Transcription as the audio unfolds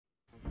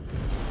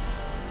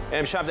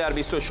امشب در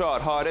 24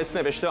 حارس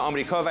نوشته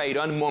آمریکا و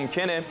ایران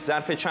ممکنه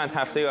ظرف چند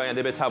هفته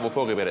آینده به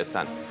توافقی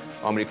برسند.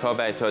 آمریکا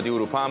و اتحادیه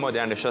اروپا اما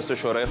در نشست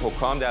شورای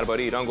حکام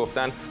درباره ایران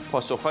گفتن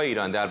پاسخهای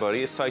ایران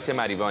درباره سایت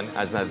مریوان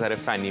از نظر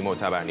فنی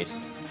معتبر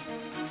نیست.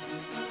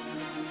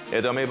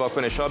 ادامه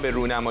واکنش‌ها به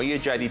رونمایی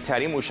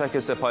جدیدترین موشک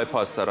سپاه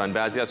پاسداران.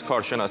 بعضی از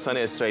کارشناسان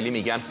اسرائیلی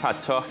میگن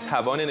فتاح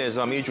توان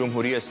نظامی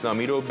جمهوری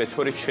اسلامی رو به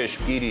طور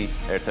چشمگیری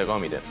ارتقا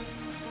میده.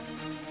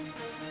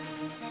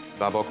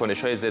 و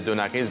واکنش‌های ضد و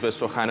نقیض به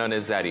سخنان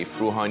ظریف.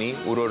 روحانی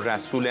او رو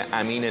رسول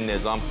امین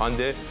نظام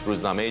خوانده.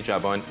 روزنامه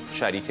جوان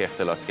شریک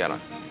اختلاسگران.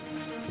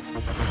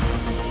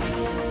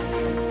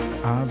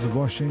 از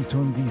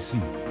واشنگتن دی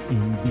سی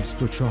این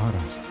 24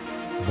 است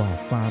با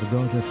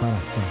فرداد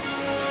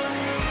فرحزاد.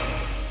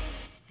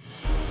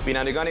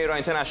 بینندگان ایران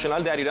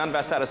اینترنشنال در ایران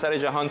و سراسر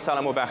جهان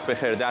سلام و وقت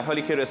بخیر. در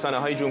حالی که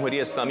رسانه‌های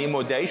جمهوری اسلامی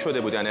مدعی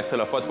شده بودند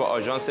اختلافات با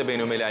آژانس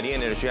بین‌المللی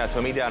انرژی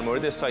اتمی در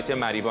مورد سایت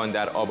مریوان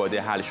در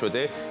آباده حل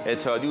شده،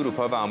 اتحادیه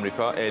اروپا و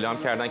آمریکا اعلام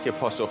کردند که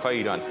پاسخ‌های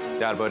ایران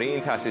درباره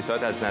این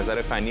تأسیسات از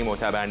نظر فنی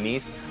معتبر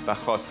نیست و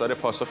خواستار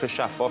پاسخ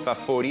شفاف و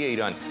فوری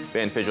ایران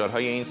به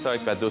انفجارهای این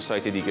سایت و 2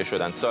 سایت دیگه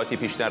شدند. ساعتی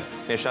پیش در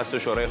نشست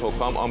شورای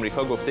حکام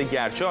آمریکا گفته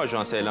گرچه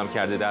آژانس اعلام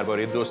کرده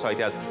درباره 2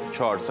 سایت از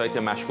 4 سایت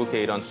مشکوک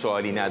ایران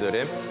سوالی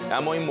نداره،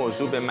 اما این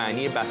موضوع به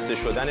معنی بسته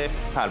شدن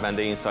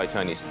پرونده این سایت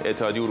ها نیست.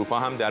 اتحادیه اروپا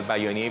هم در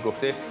بیانیه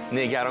گفته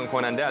نگران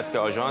کننده است که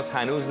آژانس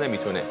هنوز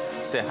نمیتونه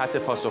صحت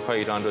پاسخ‌های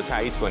ایران رو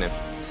تایید کنه.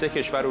 3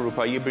 کشور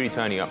اروپایی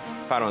بریتانیا،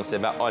 فرانسه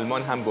و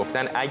آلمان هم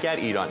گفتن اگر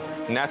ایران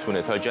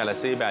نتونه تا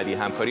جلسه بعدی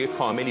همکاری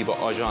کاملی با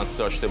آژانس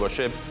داشته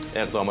باشه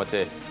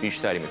اقدامات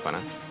بیشتری میکنن.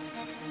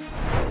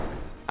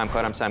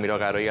 همکارم سمیرا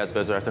قرایی از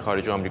وزارت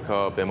خارجه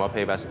آمریکا به ما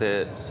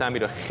پیوسته.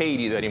 سمیرا،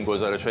 خیلی داریم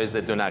گزارش‌های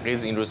ضد و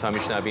نقیض این روزها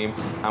میشنویم.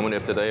 همون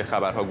ابتدای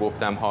خبرها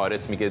گفتم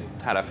حارس میگه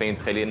طرفین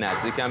خیلی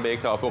نزدیکن به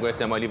یک توافق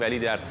احتمالی، ولی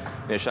در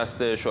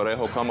نشست شورای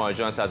حکام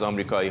آژانس از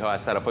آمریکایی‌ها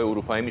از طرفای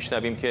اروپایی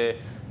میشنویم که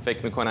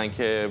فکر میکنن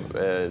که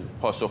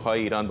پاسخ‌های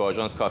ایران با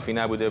آژانس کافی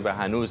نبوده و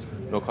هنوز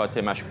نکات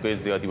مشکوک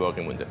زیادی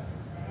باقی مونده.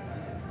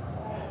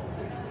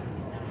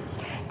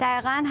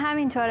 دقیقاً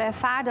همینطوره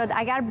فرداد.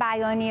 اگر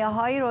بیانیه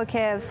هایی رو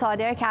که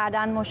صادر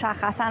کردن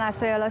مشخصاً از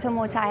سوی ایالات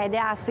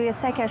متحده، از سوی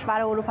 3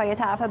 کشور اروپایی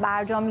طرف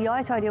برجام یا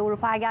اتحادیه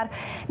اروپا اگر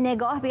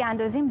نگاه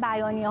بیاندازیم،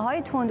 بیانیه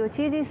های تند و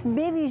تیزی است،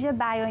 به ویژه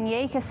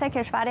بیانیه‌ای که 3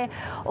 کشور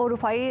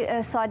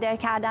اروپایی صادر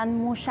کردن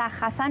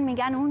مشخصاً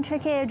میگن اون چه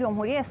که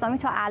جمهوری اسلامی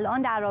تا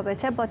الان در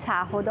رابطه با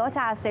تعهدات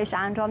هسته‌ایش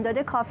انجام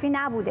داده کافی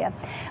نبوده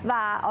و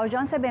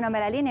آژانس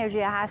بین‌المللی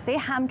انرژی هسته‌ای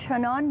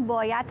همچنان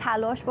باید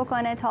تلاش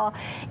بکنه تا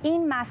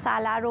این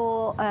مسئله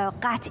رو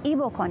قطعی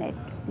بکنه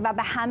و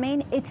به همه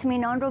این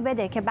اطمینان رو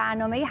بده که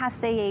برنامه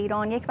هسته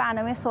ایران یک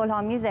برنامه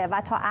صلح‌آمیزه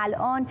و تا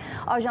الان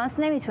آژانس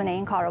نمیتونه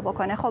این کار رو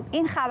بکنه. خب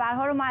این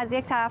خبرها رو ما از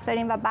یک طرف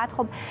داریم و بعد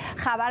خب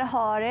خبر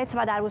حارس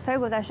و در روزهای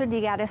گذشته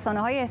دیگر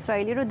رسانه‌های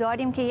اسرائیلی رو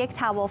داریم که یک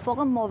توافق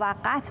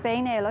موقت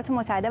بین ایالات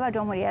متحده و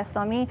جمهوری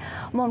اسلامی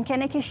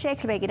ممکنه که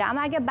شکل بگیره.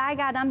 اما اگه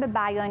برگردم به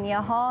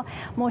بیانیه‌ها،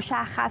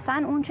 مشخصاً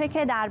اون چه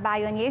که در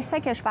بیانیه 3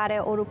 کشور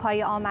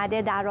اروپایی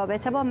آمده در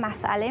رابطه با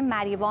مسئله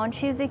مریوان،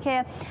 چیزی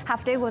که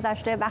هفته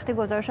گذشته وقتی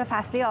گزارش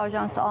فصلی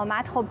آژانس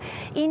آمد، خب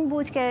این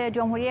بود که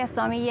جمهوری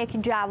اسلامی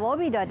یک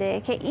جوابی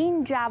داده که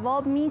این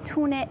جواب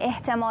میتونه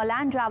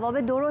احتمالاً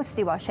جواب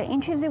درستی باشه. این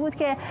چیزی بود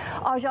که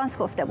آژانس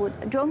گفته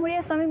بود. جمهوری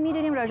اسلامی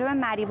میدونیم راجع به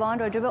مریوان،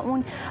 راجع به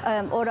اون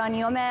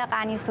اورانیوم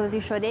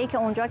غنی‌سازی شده‌ای که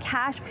اونجا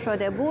کشف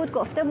شده بود،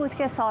 گفته بود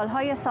که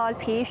سالهای سال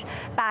پیش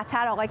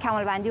بعدتر آقای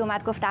کمالوندی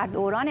اومد گفت در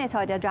دوران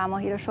اتحادیه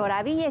جماهیر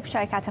شوروی یک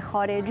شرکت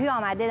خارجی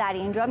آمده در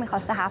اینجا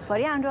می‌خواسته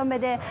حفاری انجام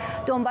بده،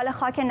 دنبال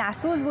خاک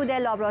نسوز بوده،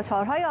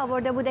 لابراتوارهای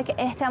آورده بوده که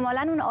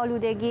احتمالاً اون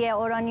آلودگی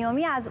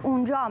اورانیومی از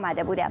اونجا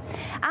آمده بوده.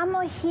 اما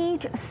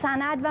هیچ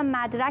سند و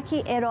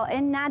مدرکی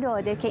ارائه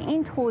نداده که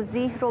این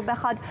توضیح رو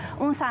بخواد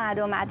اون سند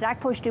و مدرک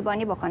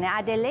پشتیبانی بکنه،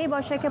 ادله‌ای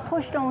باشه که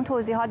پشت اون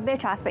توضیحات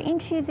بچسبه. این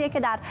چیزیه که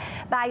در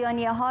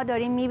بیانیه ها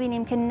داریم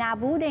میبینیم که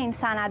نبود این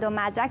سند و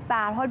مدرک به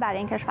هر حال برای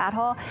این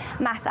کشورها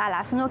مسئله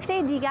است.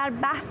 نکته دیگر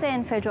بحث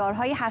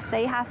انفجارهای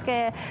هسته‌ای هست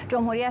که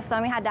جمهوری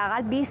اسلامی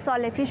حداقل 20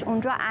 سال پیش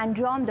اونجا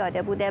انجام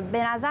داده بوده.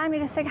 به نظر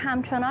میرسه که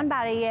همچنان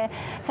برای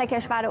 3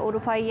 کشور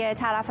اروپایی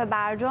طرف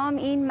برجام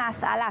این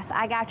مسئله است،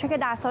 اگرچه که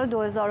در سال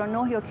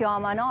 2009 یوکی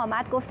آمانا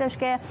آمد گفتش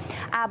که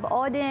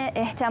ابعاد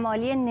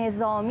احتمالی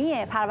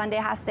نظامی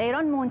پرونده هسته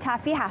ایران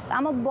منتفی هست،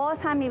 اما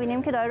باز هم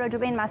می‌بینیم که داره راجع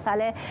به این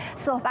مسئله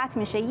صحبت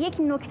میشه. یک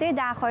نکته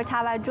در حال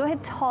توجه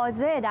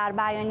تازه در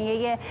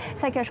بیانیه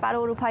 3 کشور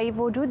اروپایی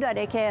وجود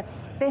داره که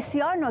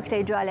بسیار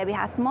نکته جالبی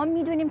هست. ما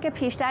میدونیم که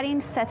پیشتر این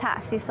 3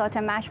 تأسیسات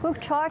مشکوک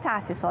 4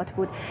 تأسیسات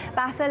بود.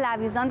 بحث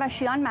لویزان و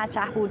شیان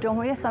مطرح بود.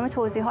 جمهوری اسلامی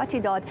توضیحاتی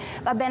داد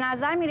و به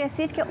نظر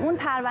می‌رسید که اون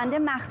پرونده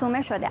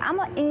مختومه شده.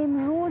 اما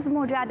امروز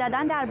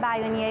مجددا در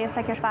بیانیه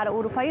سه کشور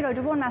اروپایی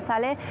راجع به اون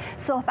مسئله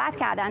صحبت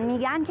کردن.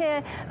 میگن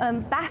که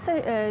بحث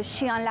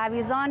شیان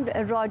لویزان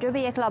راجع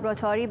به یک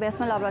لابراتواری به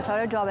اسم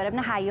لابراتوار جابر بن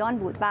حیان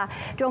بود و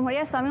جمهوری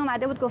اسلامی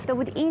اومده بود گفته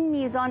بود این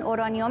میزان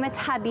اورانیوم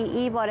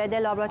طبیعی وارد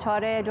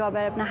لابراتوار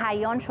جابر بن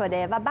حیان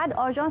شده و بعد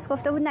آژانس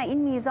گفته بود نه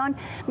این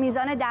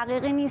میزان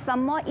دقیقی نیست و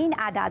ما این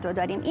عدد رو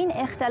داریم. این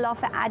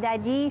اختلاف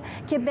عددی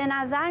که به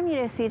نظر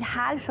میرسید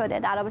حل شده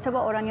در رابطه با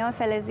اورانیوم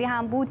فلزی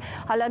هم بود.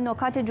 حالا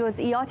نکات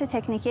جزئیات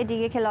تکنیکی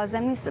دیگه که لازم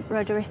نیست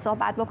راجبش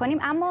صحبت بکنیم،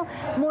 اما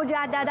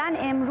مجددا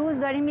امروز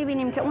داریم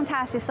میبینیم که اون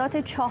تأسیسات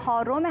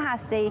چهارم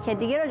هسته‌ای که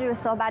دیگه راجبش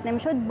صحبت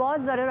نمیشد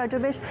باز داره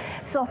راجبش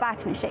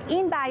صحبت میشه.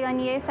 این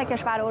بیانیه سه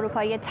کشور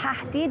اروپایی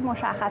تهدید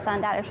مشخصا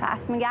درش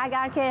هست. میگه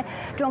اگر که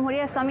جمهوری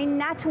اسلامی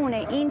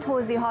نتونه این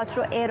توضیحات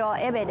رو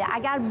ارائه بده،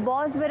 اگر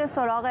باز بره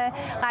سراغ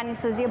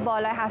غنیسازی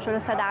بالای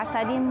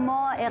 83%،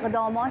 ما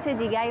اقدامات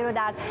دیگری رو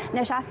در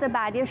نشست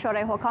بعدی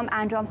شورای حکام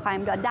انجام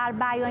خواهیم داد. در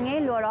بیانیه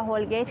لورا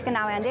هولگیت که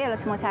نماینده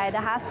ایالات متحده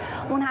هست،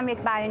 اون هم یک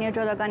بیانیه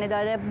جداگانه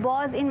داده.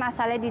 باز این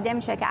مسئله دیده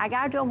میشه که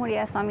اگر جمهوری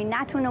اسلامی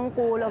نتونه اون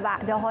قول و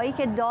وعده هایی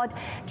که داد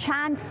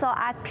چند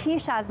ساعت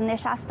پیش از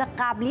نشست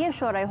قبلی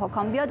شورای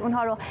حکام بیاد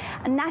اونها رو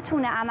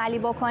نتونه عملی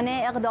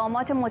بکنه،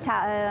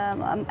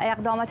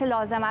 اقدامات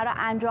لازمه رو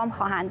انجام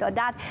خواهند داد.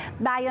 در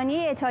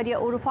بیانیه اتحادیه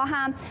اروپا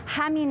هم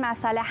همین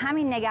مسئله،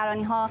 همین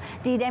نگرانی ها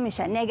دیده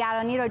میشه.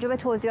 نگرانی راجع به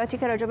توضیحاتی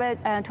که راجع به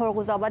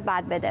ترقوزآباد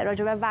باید بده،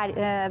 راجع به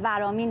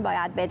ورامین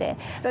باید بده،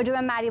 راجع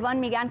به مریوان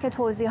میگن که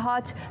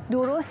توضیحات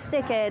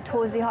درسته که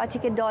توضیحاتی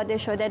که داده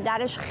شده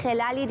درش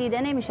خللی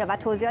دیده نمیشه و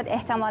توضیحات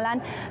احتمالاً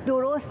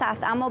درست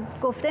است، اما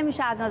گفته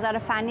میشه از نظر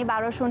فنی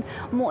براشون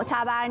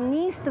معتبر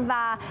نیست و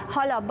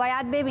حالا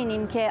باید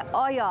ببینیم که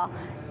آیا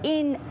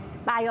این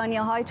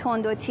بیانیه‌های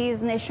تند و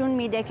تیز نشون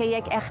میده که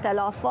یک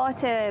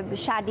اختلافات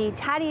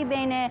شدیدتری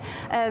بین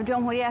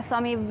جمهوری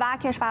اسلامی و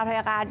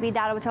کشورهای غربی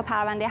در رابطه با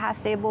پرونده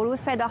هسته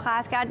بروز پیدا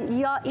خواهد کرد،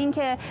 یا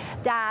اینکه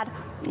در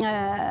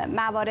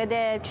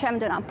موارد چه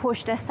میدونم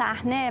پشت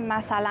صحنه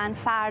مثلا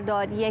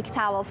فرداد یک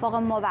توافق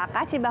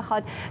موقتی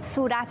بخواد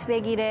صورت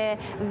بگیره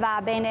و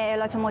بین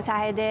ایالات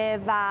متحده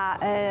و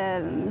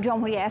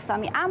جمهوری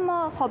اسلامی.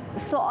 اما خب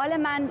سوال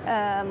من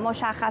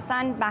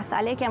مشخصا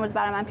مسئله که امروز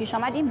برای من پیش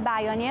آمد این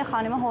بیانیه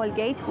خانم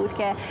هولگیت بود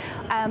که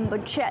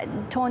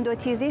تند و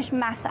تیزیش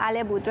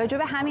مسئله بود. راجع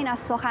به همین از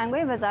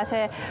سخنگوی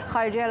وزارت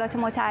خارجه ایالات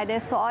متحده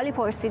سوالی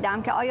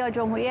پرسیدم که آیا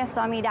جمهوری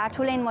اسلامی در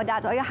طول این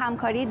مدت آیا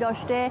همکاری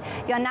داشته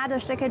یا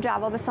نداشته که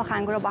جواب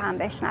سخنگو رو با هم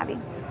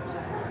بشنویم.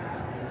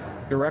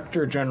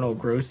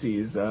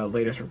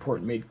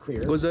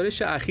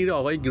 گزارش اخیر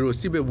آقای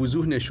گروسی به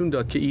وضوح نشون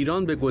داد که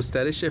ایران به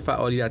گسترش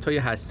فعالیت‌های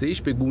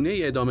هسته‌ایش به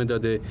گونه‌ای ادامه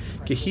داده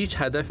که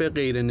هیچ هدف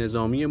غیر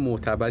نظامی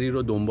معتبری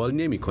رو دنبال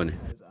نمی‌کنه.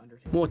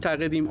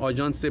 معتقدیم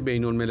آژانس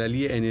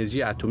بین‌المللی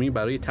انرژی اتمی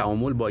برای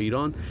تعامل با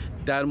ایران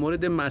در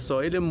مورد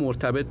مسائل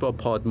مرتبط با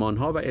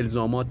پادمان‌ها و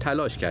الزامات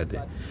تلاش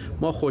کرده.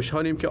 ما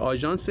خوشحالیم که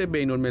آژانس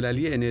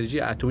بین‌المللی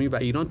انرژی اتمی و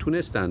ایران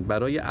تونستند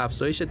برای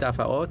افزایش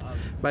دفعات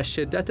و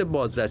شدت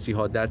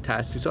بازرسی‌ها در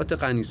تأسیسات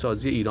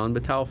غنیسازی ایران به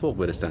توافق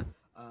برسند.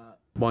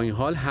 با این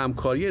حال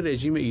همکاری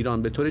رژیم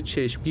ایران به طور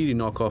چشمگیری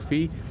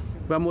ناکافی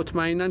و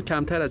مطمئناً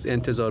کمتر از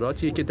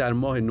انتظاراتی که در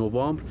ماه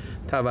نوامبر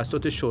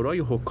توسط شورای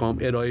حکام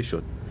ارائه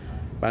شد.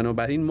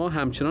 بنابراین ما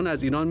همچنان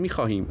از ایران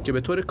می‌خواهیم که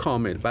به طور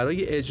کامل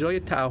برای اجرای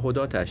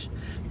تعهداتش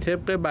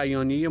طبق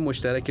بیانیه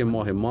مشترک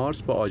ماه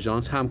مارس با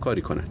آژانس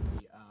همکاری کند.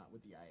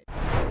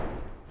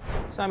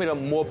 سمیرا،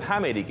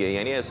 مبهمه دیگه،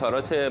 یعنی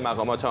اظهارات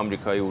مقامات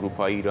آمریکایی،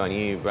 اروپایی،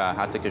 ایرانی و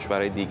حتی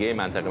کشورهای دیگه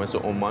منطقه مثل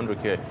عمان رو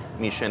که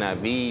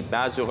میشنوی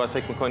بعضی اوقات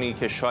فکر می‌کنی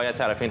که شاید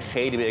طرفین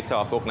خیلی به یک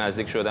توافق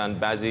نزدیک شدن،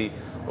 بعضی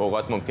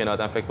اوقات ممکن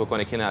آدم فکر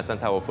بکنه که نه اصلا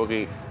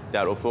توافقی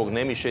در افق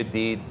نمیشه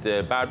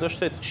دید.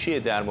 برداشتت چیه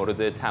در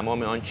مورد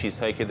تمام آن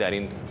چیزهایی که در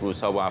این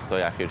روزها و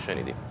هفته‌های اخیر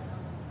شنیدیم؟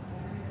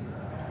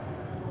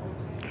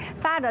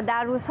 فرداد،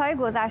 در روزهای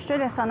گذشته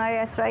رسانه‌های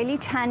اسرائیلی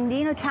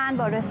چند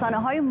بار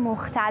رسانه‌های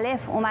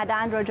مختلف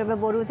اومدن راجع به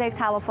بروز یک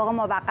توافق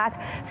موقت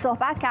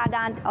صحبت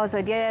کردند.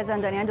 آزادی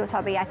زندانیان دو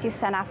تابعیتی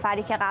 3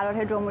 نفری که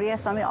قراره جمهوری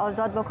اسلامی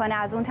آزاد بکنه،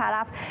 از اون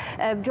طرف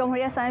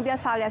جمهوری اسلامی بیاد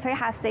فعالیت‌های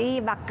هسته‌ای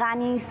و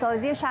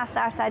غنیسازی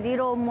 60%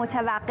 رو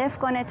متوقف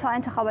کنه تا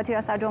انتخابات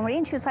ریاست جمهوری.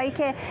 این چیزهایی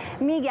که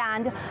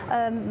میگند.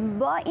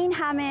 با این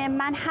همه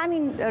من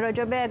همین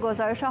راجع به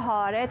گزارش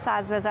هارتز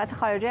از وزارت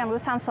خارجه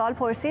امروز هم سوال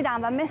پرسیدم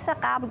و مثل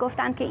قبل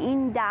گفتند که این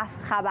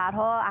دست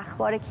خبرها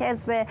اخبار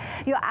کذب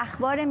یا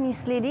اخبار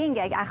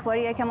میسلیدینگ،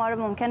 اخباریه که ما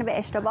رو ممکنه به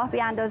اشتباه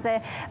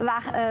بیاندازه و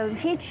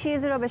هیچ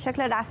چیزی رو به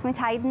شکل رسمی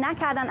تایید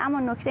نکردن. اما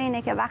نکته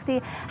اینه که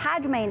وقتی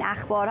حجم این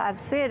اخبار از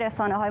سوی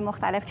رسانه‌های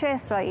مختلف چه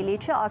اسرائیلی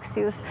چه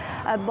آکسیوس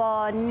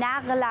با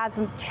نقل از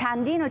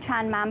چند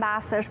منبع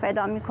افزایش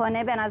پیدا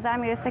میکنه، به نظر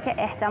میرسه که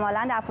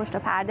احتمالاً در پشت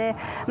پرده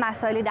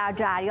مسائلی در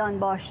جریان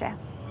باشه.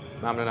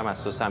 ممنونم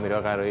از تو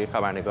سمیرا قرایی،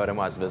 خبرنگار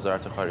ما از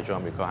وزارت خارجه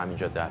آمریکا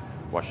همینجا در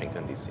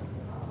واشنگتن دی سی.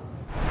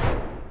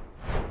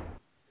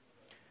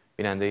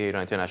 بیننده ایران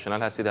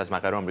اینترنشنال هستید. از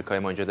مقر آمریکای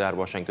ما اینجا در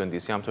واشنگتن دی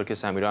سی. همونطور که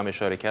سمیرا هم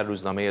اشاره کرد،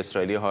 روزنامه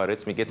اسرائیلی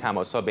هارتز میگه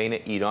تماس‌ها بین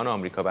ایران و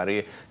آمریکا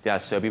برای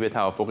دستیابی به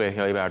توافق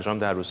احیای برجام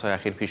در روزهای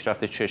اخیر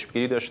پیشرفت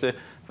چشمگیری داشته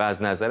و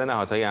از نظر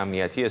نهادهای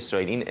امنیتی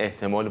اسرائیل این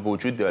احتمال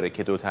وجود داره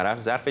که دو طرف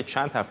ظرف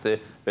چند هفته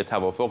به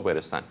توافق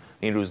برسن.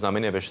 این روزنامه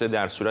نوشته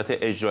در صورت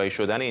اجرایی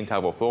شدن این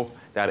توافق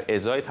در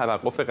ازای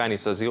توقف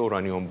غنیسازی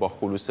اورانیوم با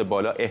خلوص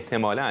بالا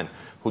احتمالاً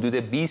حدود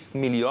 20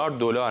 میلیارد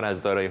دلار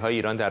از دارایی‌های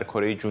ایران در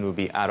کره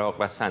جنوبی، عراق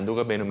و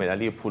صندوق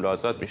بین‌المللی پول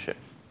آزاد میشه.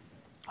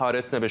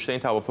 هارتز نوشته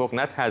این توافق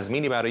نه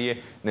تضمینی برای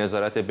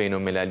نظارت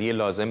بین‌المللی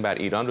لازم بر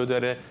ایران رو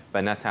داره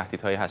و نه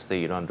تهدیدهای هسته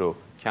ایران رو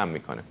کم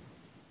میکنه.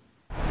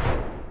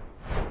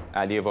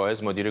 علی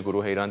واعظ مدیر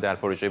گروه ایران در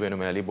پروژه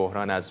بین‌المللی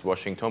بحران از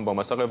واشنگتن با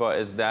مساق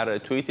واعظ، در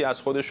توییتی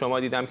از خود شما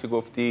دیدم که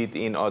گفتید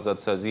این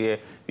آزادسازی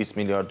 20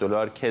 میلیارد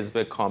دلار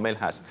کذب کامل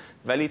هست،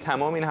 ولی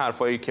تمام این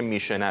حرفایی که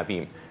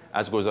میشنویم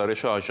از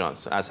گزارش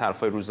آژانس، از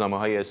حرفای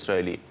روزنامه‌های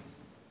اسرائیلی،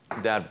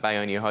 در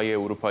بیانیه‌های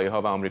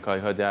اروپایی‌ها و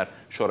آمریکایی‌ها در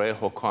شورای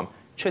حکام،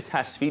 چه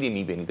تصویری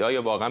می‌بینید؟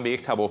 آیا واقعا به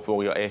یک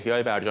توافق یا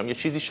احیای برجام یا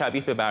چیزی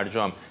شبیه به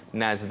برجام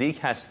نزدیک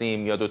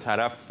هستیم یا دو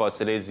طرف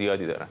فاصله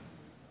زیادی دارن؟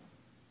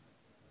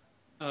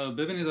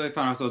 ببینید آقای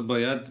فرحزاد،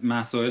 باید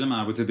مسائل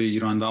مربوط به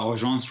ایران و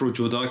آژانس رو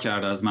جدا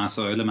کرد از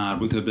مسائل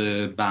مربوط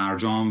به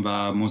برجام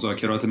و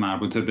مذاکرات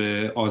مربوط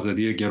به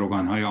آزادی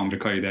گروگان‌های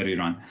آمریکایی در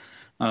ایران.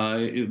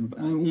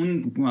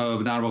 اون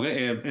در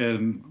واقع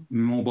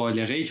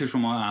مبالغه‌ای که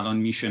شما الان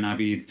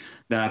میشنوید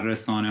در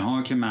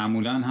رسانه‌ها که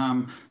معمولاً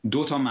هم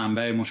دو تا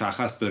منبع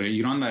مشخص داره،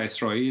 ایران و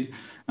اسرائیل،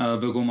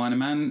 به گمان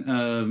من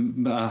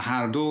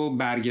هر دو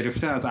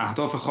برگرفته از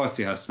اهداف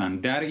خاصی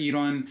هستند. در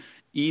ایران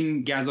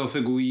این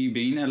گزافه‌گویی به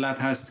این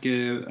علت هست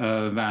که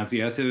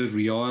وضعیت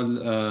ریال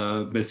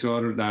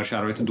بسیار در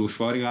شرایط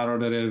دشواری قرار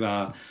داره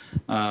و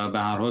به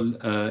هر حال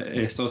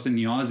احساس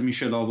نیاز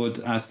میشه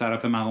لابد از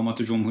طرف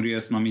مقامات جمهوری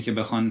اسلامی که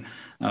بخوان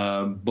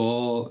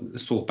با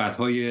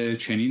صحبت‌های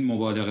چنین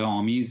مبالغه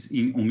آمیز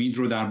این امید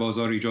رو در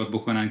بازار ایجاد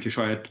بکنن که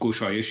شاید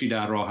گشایشی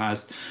در راه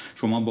هست.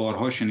 شما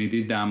بارها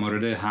شنیدید در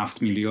مورد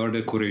 7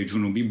 میلیارد کره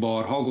جنوبی،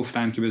 بارها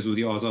گفتن که به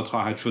زودی آزاد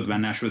خواهد شد و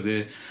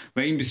نشده و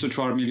این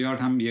 24 میلیارد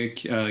هم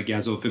یک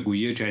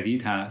گزافه‌گویی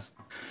جدید هست.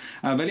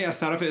 ولی از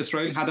طرف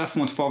اسرائیل هدف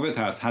متفاوت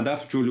است.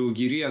 هدف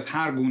جلوگیری از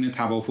هر گونه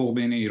توافق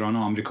بین ایران و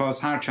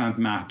آمریکاست، هر چند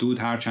محدود،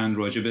 هر چند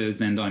راجع به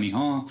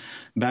زندانی‌ها،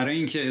 برای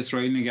اینکه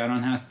اسرائیل نگران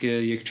هست که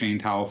یک چنین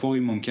توافقی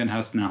ممکن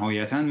هست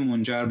نهایتاً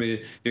منجر به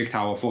یک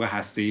توافق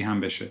هسته‌ای هم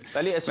بشه.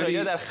 ولی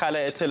اسرائیل در خلا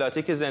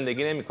اطلاعاتی که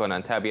زندگی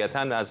نمی‌کنن، طبیعتاً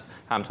از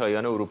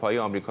همتایان اروپایی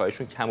و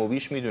آمریکاییشون کم و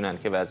بیش می‌دونن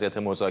که وضعیت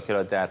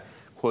مذاکرات در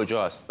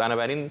کجاست.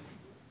 بنابراین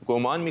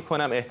گمان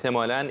می‌کنم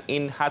احتمالاً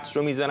این حدس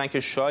رو می‌زنن که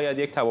شاید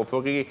یک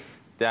توافقی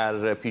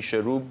در پیش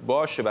رو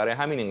باشه، برای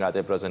همین اینقدر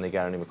ابراز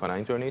نگرانی میکنن.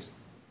 اینطور نیست؟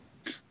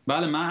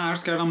 بله، من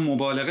عرض کردم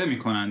مبالغه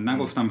میکنن،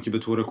 نگفتم که به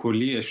طور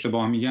کلی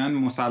اشتباه میگن.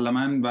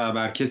 مسلماً و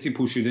بر کسی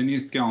پوشیده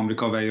نیست که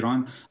آمریکا و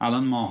ایران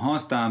الان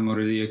ماهاست در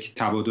مورد یک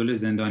تبادل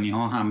زندانی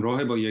ها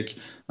همراه با یک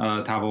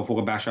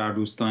توافق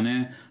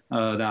بشردوستانه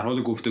در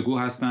حال گفتگو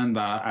هستند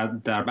و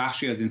در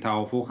بخشی از این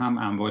توافق هم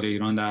اموال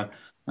ایران در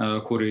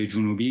کره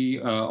جنوبی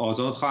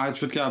آزاد خواهد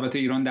شد که البته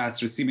ایران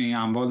دسترسی به این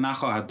اموال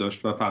نخواهد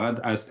داشت و فقط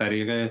از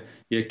طریق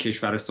یک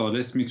کشور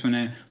ثالث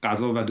میتونه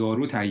غذا و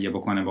دارو تهیه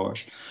بکنه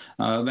باش.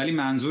 ولی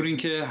منظور این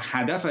که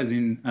هدف از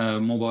این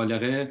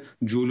مبالغه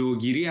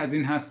جلوگیری از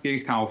این هست که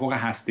یک توافق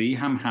هسته‌ای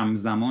هم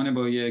همزمان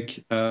با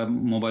یک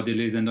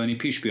مبادله زندانی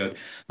پیش بیاد.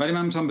 ولی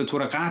من میتونم به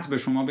طور قطع به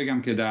شما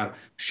بگم که در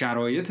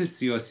شرایط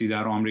سیاسی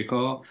در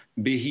آمریکا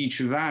به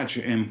هیچ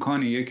وجه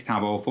امکان یک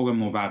توافق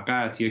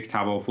موقت، یک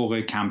توافق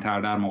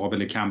کمتر در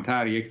مقابل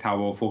کمتر، یک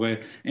توافق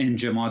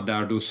انجماد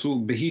در دو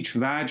سو به هیچ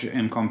وجه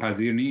امکان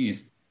پذیر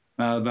نیست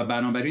و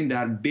بنابراین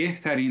در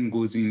بهترین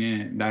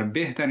گزینه، در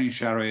بهترین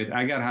شرایط،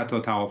 اگر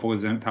حتی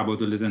توافق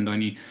تبادل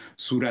زندانی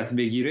صورت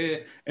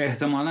بگیره،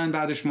 احتمالاً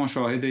بعدش ما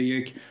شاهد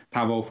یک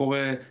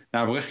توافق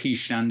در واقع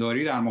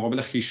خویشتن‌داری در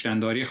مقابل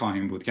خویشتن‌داری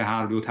خواهیم بود که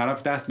هر دو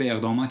طرف دست به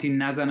اقداماتی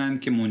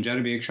نزنند که منجر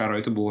به یک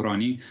شرایط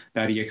بحرانی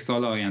در یک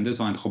سال آینده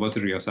تا انتخابات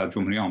ریاست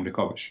جمهوری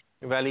آمریکا بشه.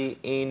 ولی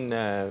این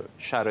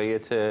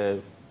شرایط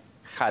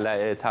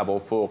خلأ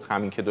توافق،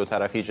 همین که دو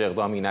طرف هیچ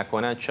اقدامی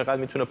نکنن،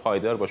 چقدر میتونه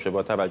پایدار باشه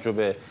با توجه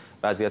به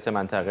وضعیت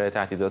منطقه،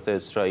 تهدیدات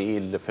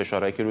اسرائیل،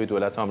 فشارهایی که روی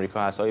دولت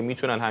آمریکا هست؟ آیا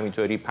میتونن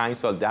همینطوری 5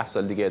 سال 10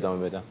 سال دیگه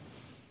ادامه بدن؟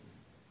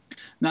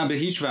 نه، به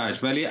هیچ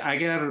وجه. ولی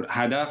اگر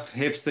هدف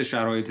حفظ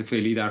شرایط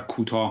فعلی در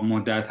کوتاه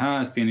مدت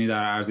هست، یعنی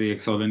در عرض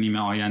 1 سال و نیم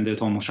آینده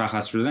تا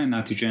مشخص شدن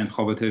نتیجه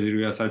انتخابات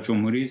ریاست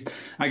جمهوری است،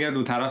 اگر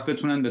دو طرف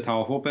بتونن به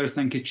توافق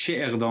برسن که چه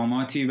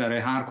اقداماتی برای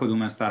هر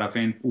کدوم از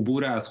طرفین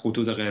عبور از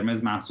خطوط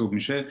قرمز محسوب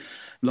میشه،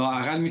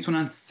 لااقل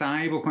میتونن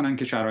سعی بکنن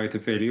که شرایط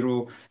فعلی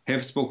رو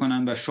حفظ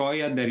بکنن و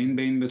شاید در این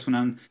بین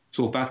بتونن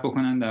صحبت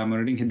بکنن در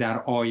مورد اینکه در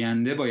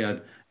آینده باید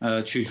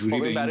چجوری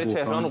به این برای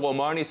تهران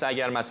قمار نیست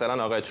اگر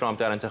مثلا آقای ترامپ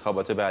در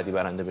انتخابات بعدی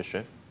برنده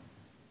بشه؟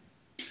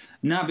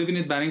 نه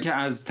ببینید، برای اینکه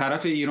از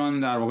طرف ایران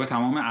در واقع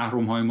تمام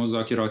اهرم‌های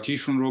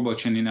مذاکراتیشون رو با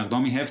چنین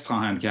اقدامی حفظ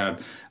خواهند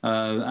کرد.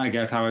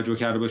 اگر توجه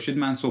کرده باشید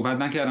من صحبت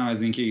نکردم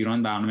از اینکه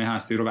ایران برنامه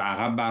هستی رو به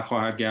عقب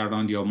برخواهد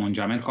گرداند یا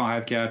منجمد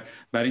خواهد کرد،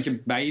 برای اینکه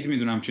بعید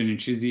میدونم چنین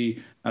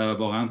چیزی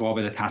واقعا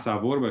قابل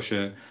تصور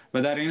باشه.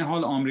 و در این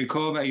حال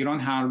آمریکا و ایران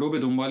هر دو به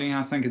دنبال این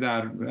هستن که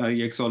در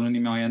 1 سال و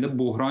نیم آینده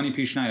بحرانی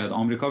پیش نیاد.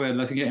 آمریکا به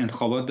علتی که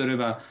انتخابات داره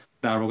و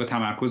در واقع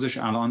تمرکزش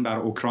الان بر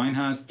اوکراین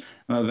هست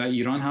و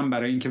ایران هم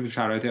برای اینکه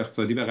شرایط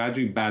اقتصادی به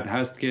قدری بد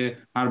هست که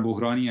هر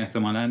بحرانی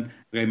احتمالاً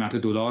قیمت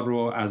دلار رو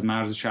از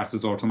مرز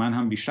 60,000 تومان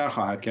هم بیشتر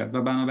خواهد کرد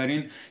و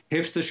بنابراین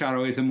حفظ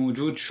شرایط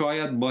موجود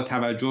شاید با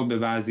توجه به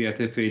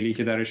وضعیت فعلی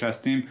که درش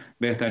هستیم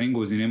بهترین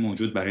گزینه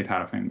موجود برای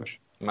طرفین باشه.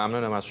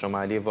 ممنونم از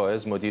شما علی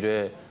واعظ، مدیر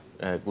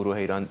گروه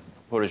ایران،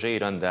 پروژه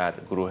ایران در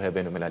گروه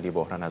بین‌المللی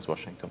بحران از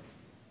واشنگتن.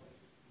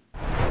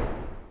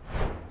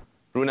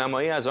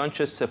 رونمایی از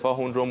آنچه سپاه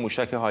اون رو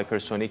موشک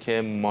هایپرسونیک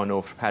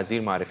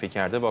مانورپذیر معرفی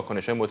کرده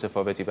واکنش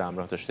متفاوتی به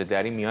همراه داشته.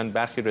 در این میان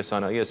برخی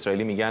رسانه‌های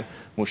اسرائیلی میگن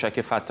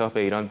موشک فتاح به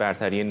ایران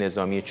برتری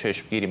نظامی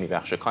چشمگیری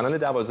میبخشه. کانال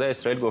 12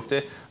 اسرائیل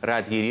گفته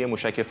ردگیری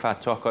موشک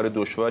فتاح کار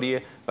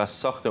دشواریه و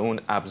ساخت اون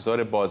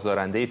ابزار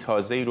بازدارنده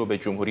تازه‌ای رو به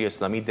جمهوری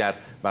اسلامی در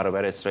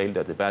برابر اسرائیل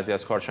داده. بعضی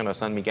از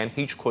کارشناسان میگن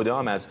هیچ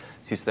کدام از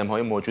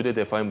سیستم‌های موجود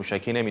دفاع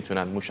موشکی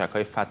نمیتونن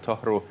موشک‌های فتاح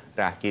رو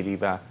رهگیری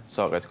و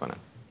ساقط کنن.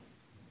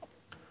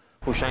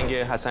 هوشنگ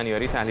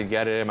حسنیاری،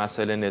 تحلیلگر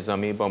مسائل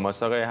نظامی، با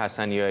ماست. آقای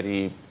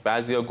حسنیاری،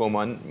 بعضیا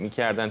گمان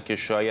می‌کردند که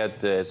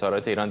شاید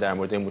اظهارات ایران در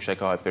مورد موشک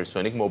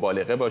هایپرسونیک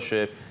مبالغه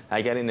باشه.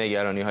 اگر این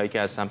نگرانی‌هایی که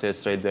از سمت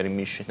اسرائیل داریم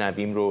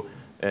میشنویم رو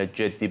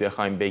جدی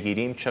بخوایم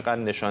بگیریم،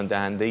 چقدر نشان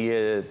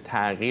دهنده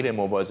تغییر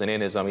موازنه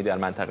نظامی در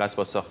منطقه است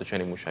با ساخت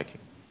چنین موشکی؟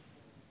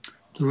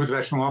 درود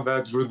بر شما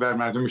و درود بر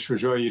مردم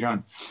شجاع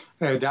ایران.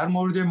 در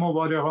مورد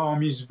مبالغه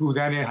آمیز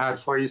بودن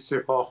حرفای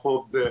سپاه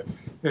خب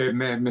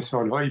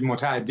مثال‌های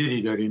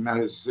متعددی داریم،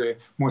 از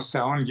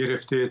مستعان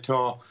گرفته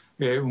تا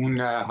اون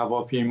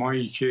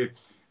هواپیمایی که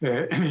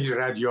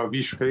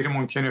ردیابیش غیر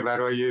ممکنه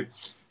برای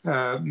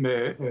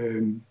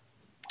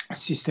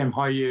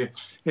سیستم‌های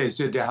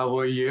ضد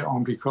هوایی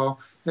آمریکا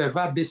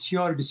و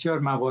بسیار بسیار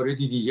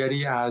مواردی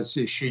دیگری از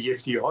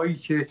شگفتی‌هایی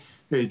که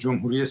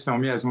جمهوری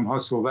اسلامی از اونها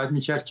صحبت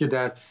می‌کرد که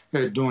در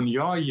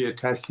دنیای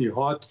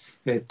تسلیحات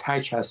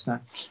تک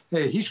هستند.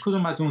 هیچ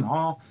کدوم از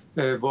اونها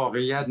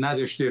واقعیت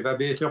نداشته و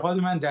به اعتقاد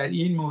من در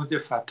این مورد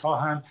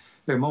فتاح هم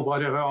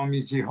مبالغه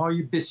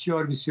آمیزی‌های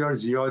بسیار بسیار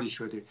زیادی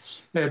شده.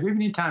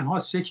 ببینید تنها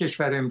 3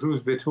 کشور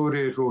امروز به طور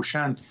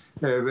روشن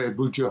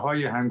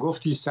بودجه‌های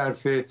هنگفتی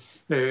صرف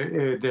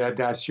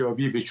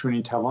دستیابی به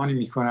چنین توانی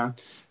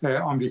می‌کنند.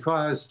 آمریکا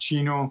از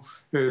چین و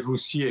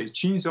روسیه.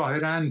 چین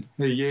ظاهراً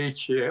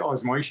یک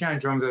آزمایشی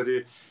انجام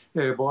داده،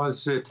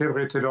 باز طبق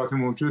اطلاعات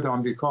موجود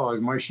آمریکا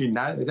آزمایشی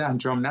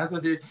انجام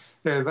نداده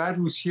و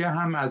روسیه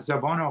هم از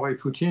زبان آقای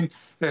پوتین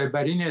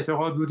بر این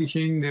اعتقاد بودی که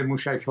این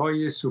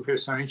موشک‌های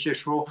سوپرسونیکش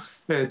رو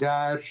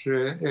در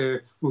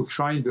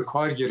اوکراین به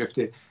کار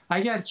گرفته.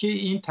 اگر که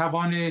این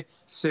توان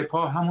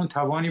سپاه همون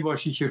توانی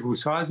باشی که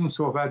روس‌ها از اون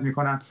صحبت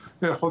می‌کنن،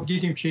 خب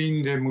دیدیم که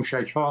این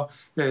موشک‌ها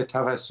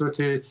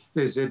توسط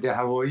ضد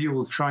هوایی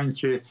اوکراین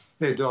که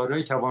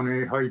دارای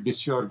توانایی‌های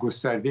بسیار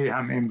گسترده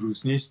هم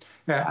امروز نیست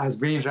از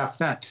بین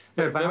رفتن.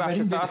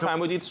 ببخشید فقط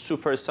فرمودید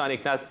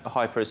سوپرسونیک نه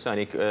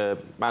هایپرسونیک،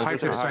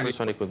 منظورتون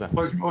هایپرسونیک بود؟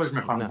 عذر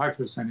می‌خوام،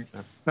 هایپرسونیک.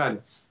 بله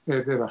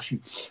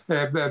ببخشید.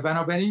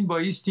 بنابراین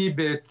بایستی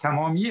به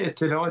تمامی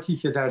اطلاعاتی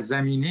که در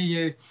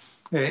زمینه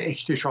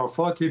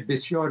اکتشافات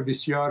بسیار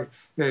بسیار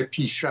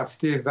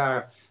پیشرفته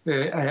و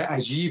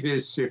عجیب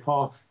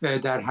سپاه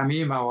در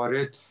همه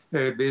موارد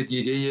به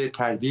دیده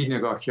تردید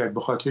نگاه کرد، به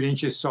خاطر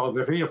اینکه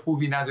سابقه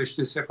خوبی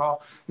نداشته سپاه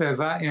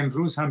و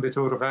امروز هم به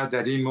طور قطع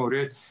در این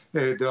مورد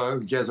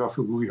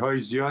گزافه‌گویی‌های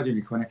زیادی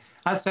میکنه.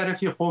 از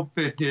طرفی خب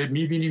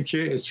میبینیم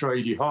که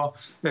اسرائیلی‌ها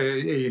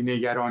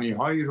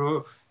نگرانی‌هایی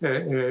رو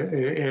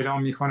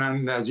اعلام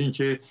میکنن از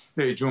اینکه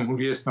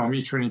جمهوری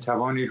اسلامی چنین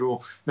توانی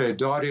رو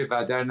داره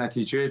و در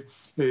نتیجه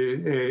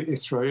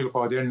اسرائیل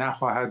قادر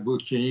نخواهد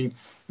بود که این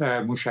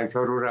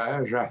موشک‌ها رو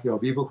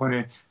رهیابی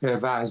بکنه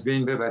و از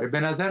بین ببره. به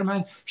نظر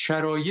من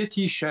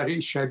شرایطی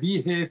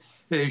شبیه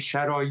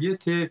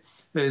شرایط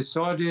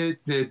سال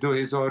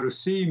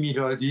 2003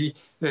 میلادی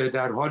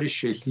در حال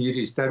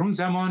شکل‌گیری است. در اون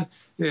زمان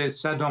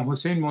صدام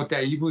حسین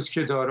مدعی بود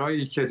که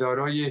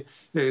دارای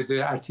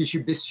ارتشی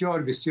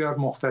بسیار بسیار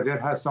مقتدر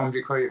هست.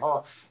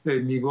 آمریکایی‌ها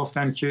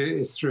میگفتن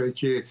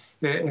که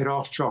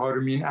عراق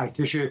 4مین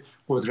ارتش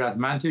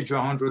قدرتمند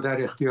جهان رو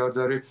در اختیار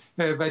داره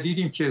و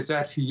دیدیم که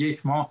ظرف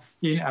 1 ماه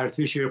این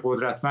ارتش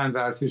قدرتمند و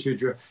ارتش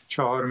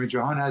 4م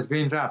جهان از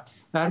بین رفت.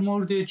 در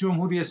مورد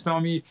جمهوری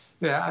اسلامی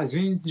از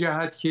این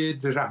جهت که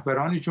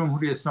رهبران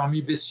جمهوری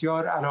اسلامی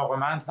بسیار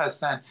علاقمند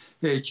هستند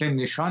که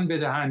نشان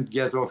بدهند،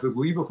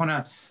 گزافه‌گویی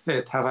بکنند،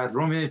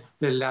 تورم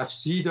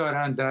لفظی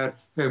دارند در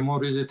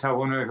مورد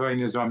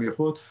توانایی‌های نظامی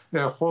خود،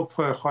 خب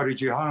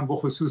خارجی ها هم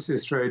بخصوص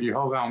اسرائیلی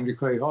ها و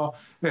آمریکایی ها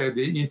به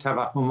این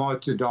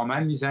توهمات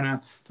دامن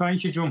میزنند تا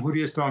اینکه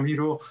جمهوری اسلامی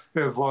رو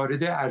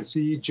وارد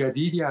عرصه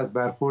جدیدی از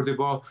برخورد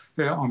با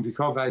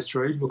آمریکا و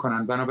اسرائیل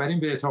بکنند. بنابراین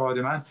به اعتقاد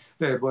من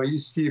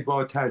بایستی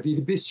با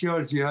تردید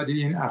بسیار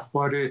زیادی این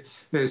اخبار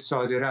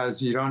صادره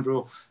از ایران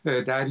رو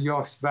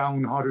دریافت و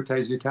اونها رو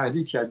تجزیه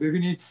تحلیل کرد.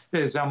 ببینید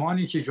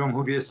زمانی که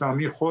جمهوری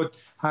اسلامی خود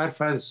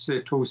حرف از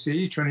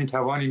توسعه‌ای چون این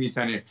توانی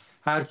میزنه،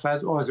 حرف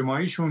از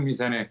آزماییشون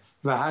میزنه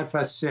و حرف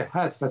از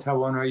صحت و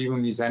تواناییشون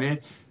میزنه،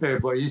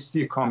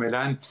 بایستی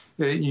کاملا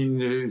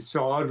این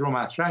سوال رو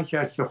مطرح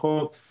کرد که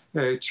خب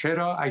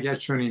چرا اگر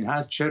چنین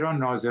هست چرا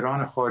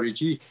ناظران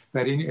خارجی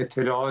بر این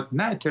اطلاعات،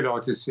 نه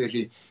اطلاعات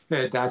سری،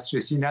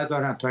 دسترسی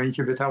ندارند تا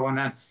اینکه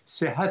بتوانند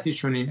صحت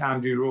چنین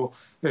امری رو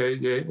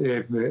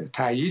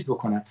تایید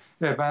بکنند.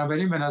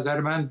 بنابراین به نظر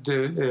من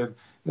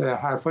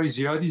حرفای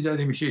زیادی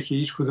زده میشه که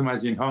هیچ کدوم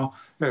از اینها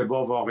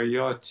با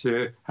واقعیات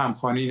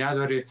همخوانی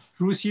نداره.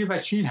 روسیه و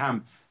چین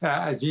هم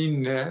از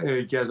این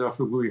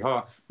گزافه‌گویی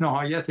ها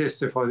نهایت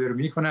استفاده رو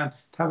میکنن.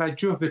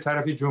 توجه به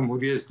طرف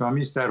جمهوری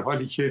اسلامی است، در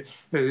حالی که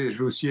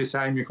روسیه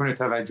سعی میکنه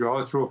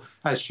توجهات رو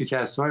از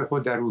شکست‌های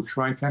خود در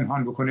اوکراین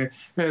پنهان بکنه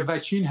و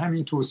چین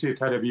همین توسعه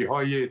طلبی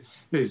های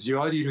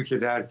زیادی رو که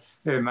در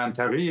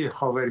منطقه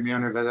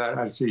خاورمیانه و در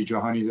عرصه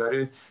جهانی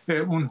داره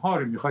اونها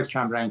رو میخواد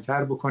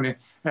کمرنگ‌تر بکنه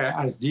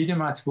از دید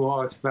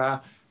مطبوعات و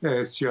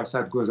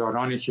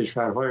سیاستگزاران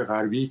کشورهای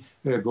غربی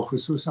به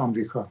خصوص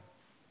آمریکا.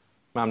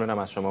 ممنونم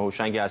از شما.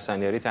 هوشنگ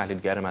اسفندیاری،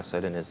 تحلیلگر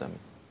مسائل نظامی.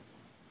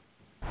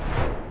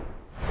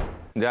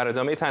 در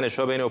ادامه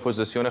تنش‌ها بین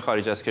اپوزیسیون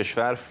خارج از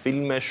کشور،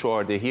 فیلم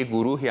شعاردهی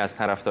گروهی از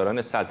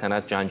طرفداران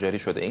سلطنت جنجالی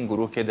شده. این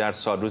گروه که در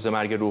سالروز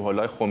مرگ روح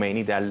الله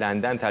خمینی در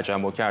لندن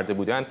تجمع کرده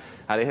بودند،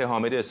 علیه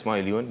حامد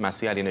اسماعیلیون،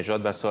 مسیح علی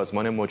نژاد و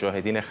سازمان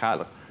مجاهدین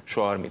خلق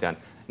شعار میدن.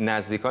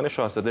 نزدیکان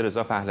شاهزاده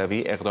رضا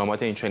پهلوی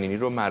اقدامات این چنینی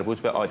رو مربوط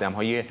به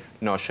آدم‌های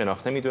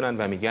ناشناخته میدونن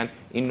و میگن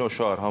این نوع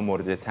شعارها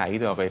مورد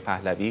تایید آقای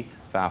پهلوی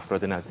و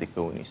افراد نزدیک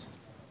به او نیست.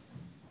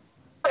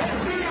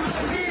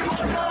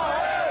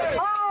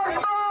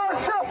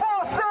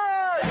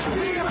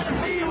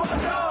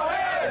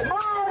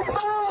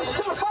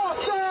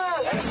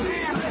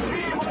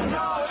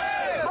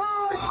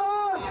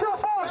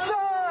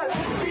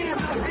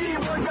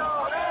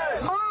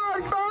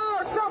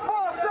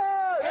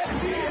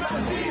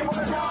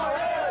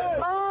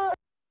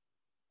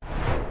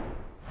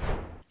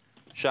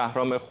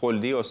 شهرام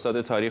خلدی،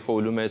 استاد تاریخ و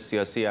علوم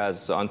سیاسی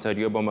از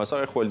آنتاریو با ماست.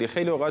 آقای خلدی،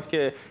 خیلی اوقات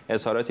که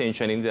اظهارات این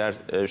چنینی در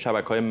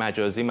شبکه‌های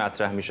مجازی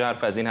مطرح میشه،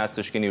 حرف از این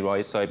هستش که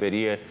نیروهای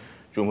سایبری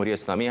جمهوری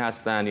اسلامی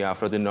هستند یا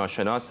افراد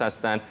ناشناس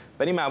هستند،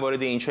 ولی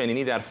موارد این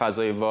چنینی در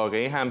فضای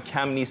واقعی هم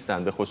کم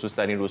نیستند، به خصوص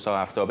در این روزها و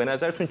هفته‌ها. به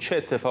نظرتون چه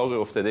اتفاقی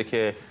افتاده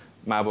که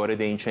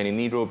موارد این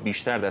چنینی رو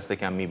بیشتر دست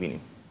کم می‌بینیم؟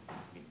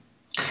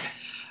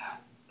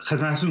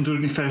 خدمتتون درود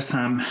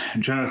می‌فرستم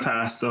جناب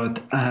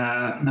فرحزاد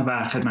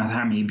و خدمت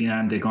همه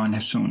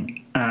بینندگانتون.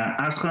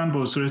 عرض کنم به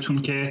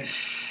حضورتون که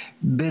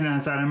به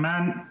نظر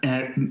من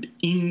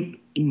این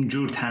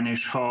جور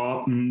تنش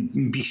ها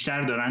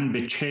بیشتر دارن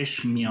به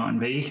چشم میان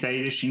و یک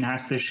دلیلش این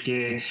هستش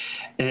که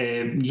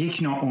یک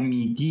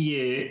ناامیدی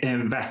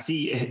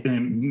وسیع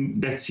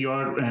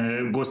بسیار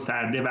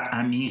گسترده و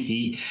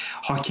عمیقی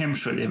حاکم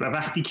شده و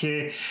وقتی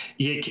که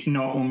یک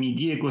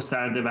ناامیدی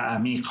گسترده و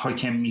عمیق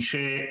حاکم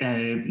میشه،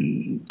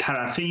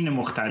 طرفین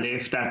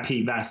مختلف در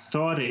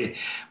پیوستار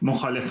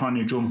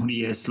مخالفان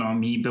جمهوری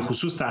اسلامی به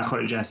خصوص در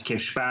خارج از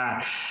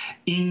کشور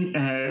این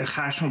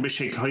خشم رو به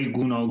شکل‌های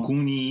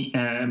گوناگونی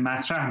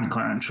مطرح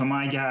میکنن. شما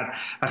اگر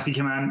وقتی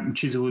که من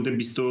چیزی حدود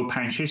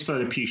 25-6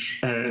 سال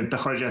پیش به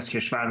خارج از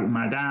کشور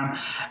اومدم،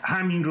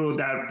 همین رو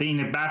در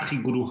بین برخی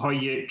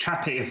گروه‌های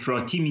چپ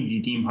افراطی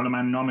میدیدیم. حالا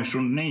من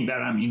نامشون رو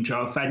نمیبرم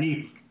اینجا،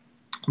 ولی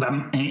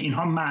و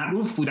اینها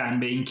معروف بودن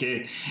به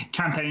اینکه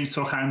کمترین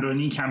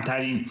سخنرانی،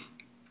 کمترین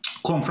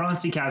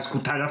کنفرانسی که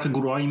از طرف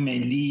گروه‌های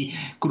ملی،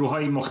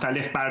 گروه‌های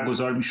مختلف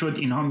برگزار میشد،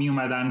 اینها می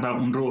اومدن و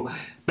اون رو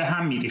به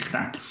هم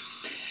میریختن.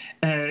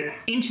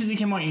 این چیزی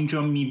که ما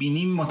اینجا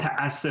میبینیم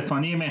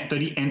متاسفانه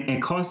مقداری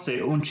انعکاس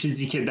اون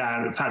چیزی که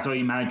در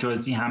فضای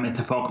مجازی هم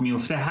اتفاق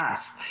میفته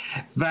هست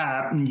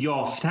و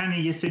یافتن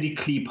یه سری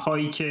کلیپ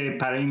هایی که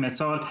برای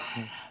مثال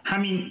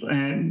همین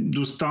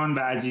دوستان و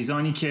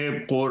عزیزانی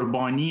که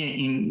قربانی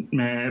این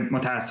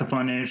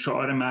متاسفانه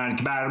شعار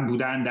مرگبر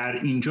بودن در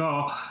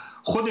اینجا،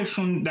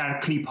 خودشون در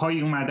کلیپ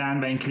هایی اومدن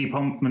و این کلیپ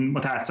ها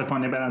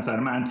متاسفانه به نظر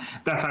من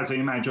در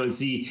فضای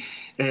مجازی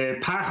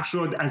پخش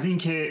شد، از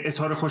اینکه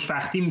اظهار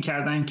خوشبختی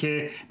میکردن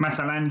که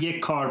مثلا یک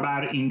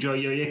کاربر اینجا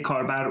یا یک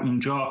کاربر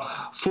اونجا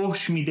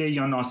فحش میده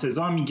یا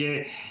ناسزا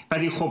میگه،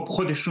 ولی خب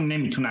خودشون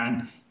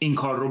نمیتونن این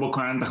کار رو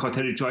بکنن به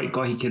خاطر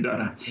جایگاهی که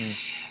دارن.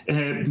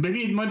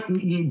 ببینید ما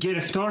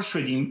گرفتار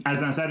شدیم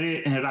از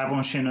نظر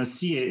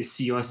روانشناسی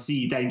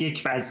سیاسی در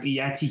یک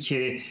وضعیتی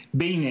که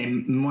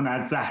بین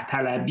منزه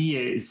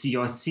طلبی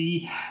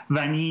سیاسی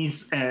و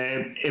نیز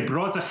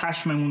ابراز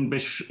خشممون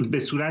به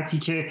صورتی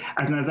که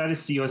از نظر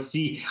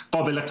سیاسی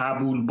قابل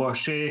قبول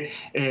باشه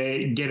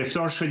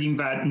گرفتار شدیم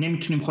و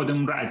نمیتونیم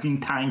خودمون رو از این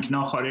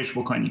تنگنا خارج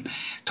بکنیم.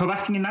 تا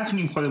وقتی که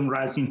نتونیم خودمون رو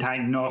از این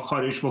تنگنا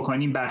خارج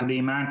بکنیم،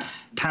 بقیه من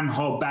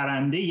تنها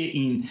برنده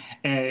این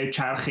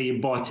چرخه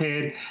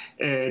باطل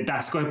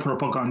دستگاه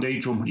پروپاگاندای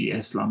جمهوری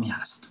اسلامی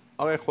هست.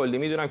 آقای خلدی،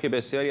 میدونم که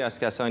بسیاری از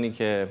کسانی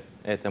که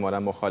احتمالاً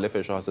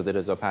مخالف شاهزاده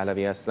رضا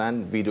پهلوی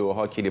هستند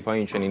ویدیوها، کلیپ‌های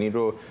این چنینی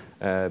رو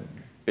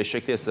به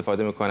شکلی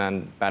استفاده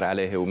میکنن بر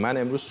علیه او. من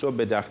امروز صبح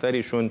به دفتر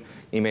ایشون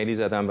ایمیلی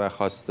زدم و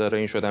خواستار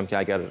این شدم که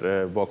اگر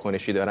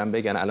واکنشی دارم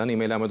بگن. الان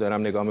ایمیلمو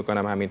دارم نگاه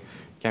میکنم، همین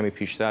کمی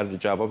پیشتر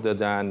جواب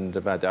دادن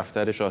و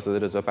دفتر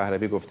شاهزاده رضا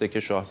پهلوی گفته که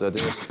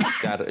شاهزاده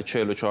در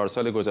 44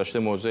 سال گذشته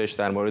موضوعش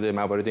در مورد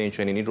موارد این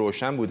چنینی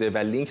روشن بوده و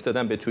لینک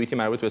دادم به توییتی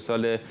مربوط به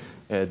سال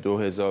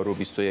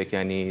 2021،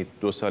 یعنی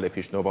 2 سال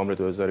پیش، نوامبر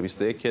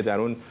 2021، که در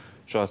اون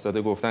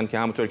شاهزاده گفتن که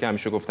همونطور که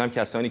همیشه گفتم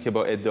کسانی که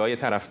با ادعای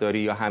طرفداری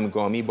یا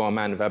همگامی با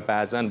من و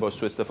بعضاً با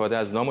سوء استفاده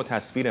از نام و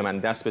تصویر من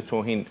دست به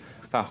توهین،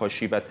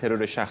 فحاشی و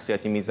ترور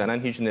شخصیتی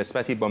میزنن هیچ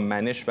نسبتی با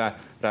منش و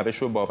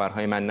روش و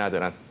باورهای من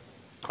ندارن.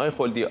 آقای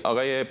خلدی،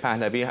 آقای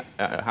پهلوی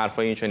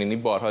حرفای این چنینی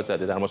بارها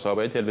زده در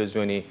مصاحبه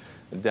تلویزیونی،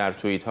 در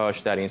توییت‌هاش،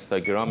 در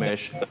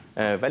اینستاگرامش،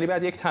 ولی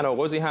بعد یک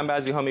تناقضی هم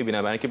بعضی‌ها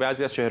می‌بینن، برای اینکه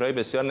بعضی از چهره‌های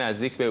بسیار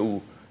نزدیک به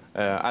او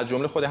از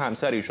جمله خود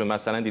همسر ایشون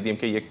مثلا دیدیم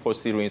که یک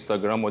پستی رو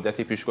اینستاگرام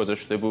مدتی پیش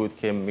گذاشته بود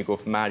که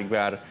میگفت مرگ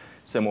بر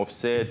سه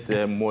مفسد،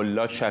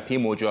 ملا چپی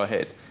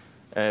مجاهد.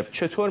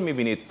 چطور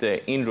می‌بینید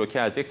این رو که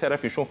از یک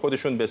طرف ایشون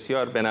خودشون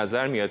بسیار به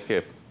نظر میاد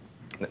که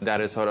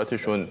در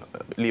اظهاراتشون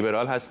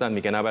لیبرال هستن،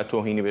 میگه نباید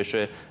توهینی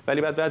بشه،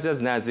 ولی بعد بعضی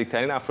از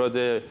نزدیکترین افراد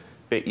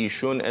به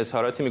ایشون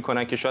اظهاراتی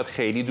میکنن که شاید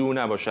خیلی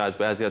دور نباشه از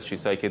بعضی از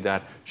چیزهایی که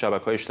در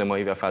شبکه‌های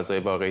اجتماعی و فضای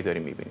واقعی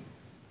داریم میبینیم؟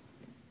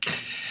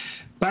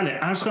 بله،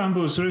 عرض کنم به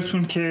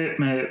حضورتون که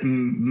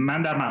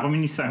من در مقامی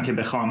نیستم که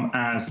بخوام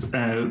از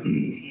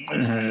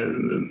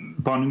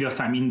بانو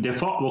یاسمین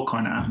دفاع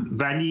بکنم،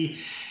 ولی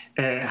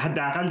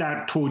حداقل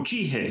در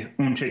توجیه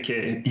اونچه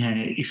که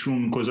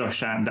ایشون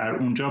گذاشتن در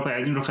اونجا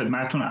باید این رو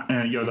خدمتتون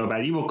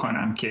یادآوری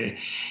بکنم که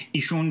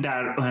ایشون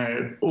در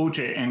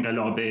اوج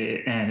انقلاب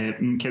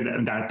که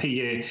در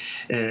پی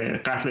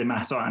قتل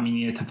مهسا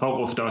امینی اتفاق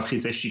افتاد،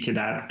 خیزشی که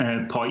در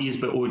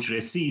پاییز به اوج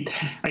رسید،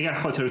 اگر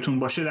خاطرتون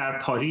باشه در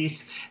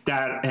پاریس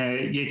در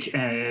یک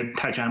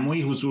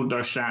تجمعی حضور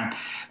داشتن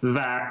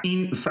و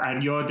این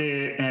فریاد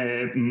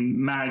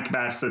مرگ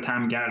بر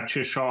ستمگر،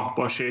 چه شاه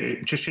باشه،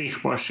 چه شیخ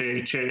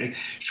باشه، چه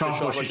شاه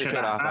باشه،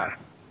 چه رهبر،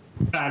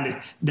 بله،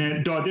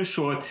 داده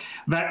شد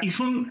و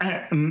ایشون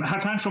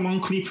حتما شما اون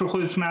کلیپ رو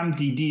خودتون هم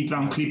دیدید و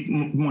اون کلیپ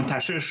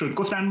منتشر شد.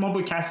 گفتن ما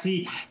با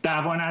کسی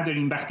دعوا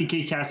نداریم، وقتی که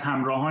یکی از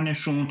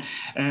همراهانشون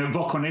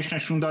واکنش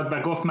نشون داد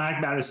و گفت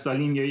مرگ بر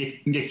استالین یا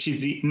یک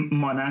چیزی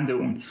مانند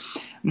اون.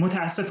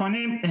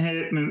 متاسفانه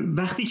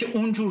وقتی که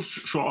اونجور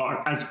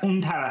شعار از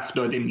اون طرف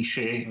داده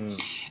میشه،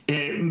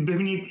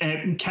 ببینید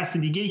کسی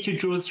دیگه‌ای که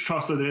جز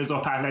شاهزاده رضا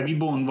پهلوی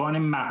به عنوان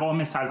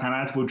مقام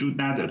سلطنت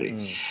وجود نداره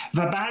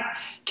و بعد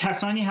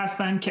کسانی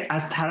هستن که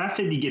از طرف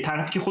دیگه،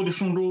 طرفی که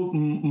خودشون رو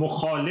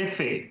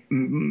مخالف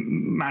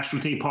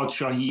مشروطه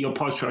پادشاهی یا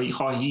پادشاهی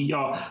خواهی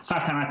یا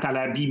سلطنت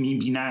طلبی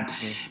میبینن،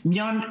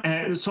 میان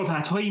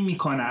صحبت‌هایی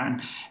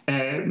میکنن،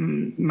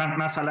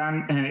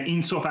 مثلا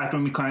این صحبت رو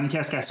میکنن که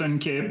از کسانی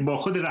که با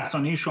خود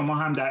رسانه شما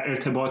هم در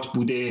ارتباط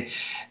بوده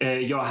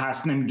یا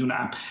هست،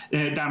 نمیدونم،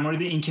 در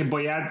مورد اینکه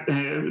باید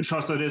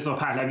شاهزاده رضا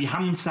پهلوی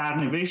همون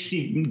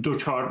سرنوشتی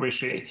دچار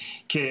بشه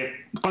که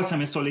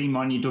قاسم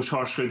سلیمانی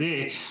دچار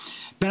شده.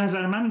 به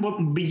نظر من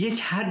به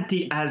یک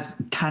حدی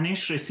از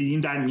تنش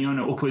رسیدیم در میان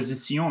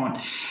اپوزیسیون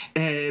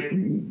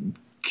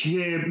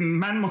که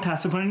من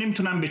متاسفانه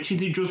نمیتونم به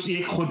چیزی جز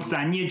یک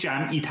خودزنی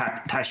جمعی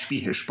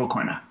تشبیهش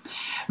بکنم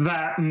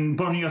و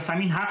بانو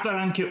یاسمین حق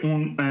دارن که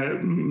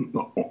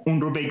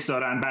اون رو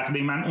بگذارن.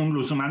 بقیه من اون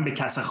لزوما به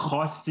کس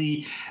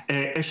خاصی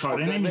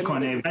اشاره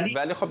نمیکنه،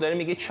 ولی خب داره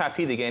میگه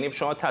چپی دیگه، یعنی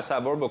شما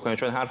تصور بکنید،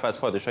 چون حرف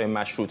از پادشاه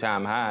مشروطه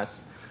هم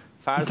هست،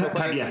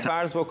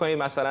 فرض بکنید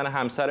مثلا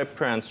همسر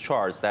پرنس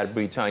چارلز در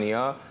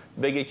بریتانیا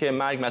بگه که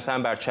مرگ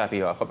مثلا بر چپی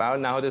ها. خب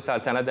برای نهاد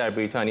سلطنت در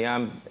بریتانیا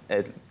هم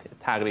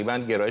تقریبا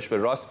گرایش به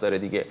راست داره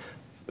دیگه.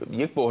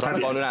 یک بحران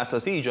قانون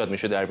اساسی ایجاد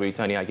میشه در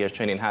بریتانیا اگر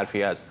چنین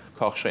حرفی از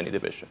کاخ شنیده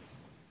بشه.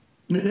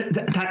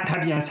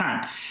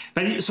 طبیعتاً،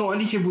 ولی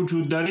سوالی که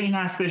وجود داره این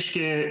هستش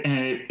که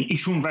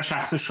ایشون و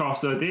شخص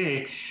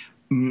شاهزاده،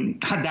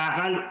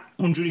 حداقل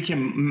اونجوری که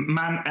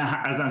من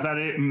از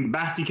نظر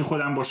بحثی که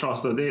خودم با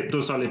شاهزاده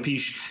 2 سال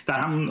پیش در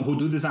همون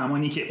حدود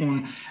زمانی که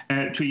اون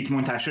توییت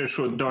منتشر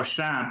شد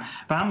داشتم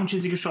و همون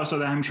چیزی که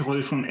شاهزاده همیشه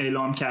خودشون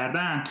اعلام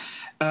کردن،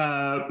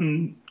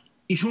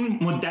 ایشون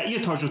مدعی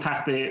تاج و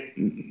تخت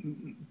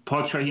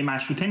پادشاهی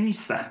مشروطه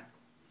نیستن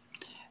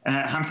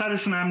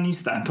همسرشون هم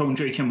نیستن تا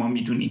اونجایی که ما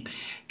میدونیم.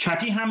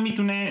 چپی هم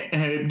میتونه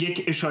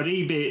یک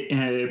اشاره‌ای به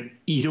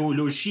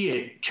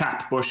ایدئولوژی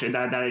چپ باشه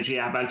در درجه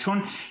اول،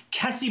 چون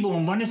کسی به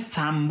عنوان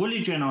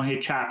سمبل جناح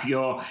چپ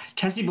یا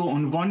کسی به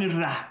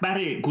عنوان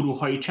رهبر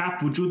گروه‌های چپ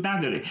وجود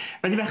نداره.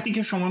 ولی وقتی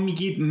که شما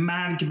میگید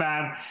مرگ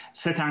بر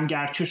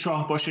ستمگر، چه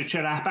شاه باشه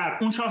چه رهبر،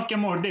 اون شاه که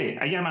مرده،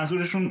 اگر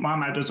منظورشون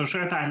محمد رضا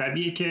شاه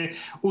پهلویه که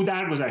او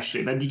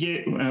درگذشته و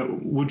دیگه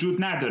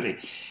وجود نداره.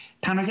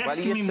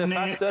 ولی یه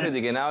صفت داره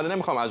دیگه. نه حالا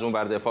نمیخوام از اون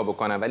ور دفاع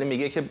بکنم، ولی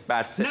میگه که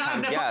بر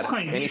ستمگر،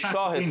 یعنی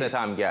شاه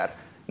ستمگر.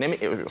 این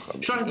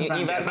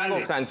ور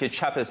گفتن که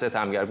چپ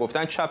ستمگر،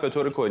 گفتن چپ به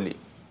طور کلی.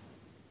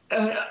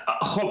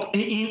 خب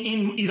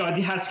این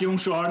ایرادی هست که اون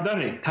شعار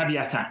داره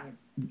طبیعتاً،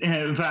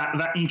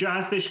 و اینجا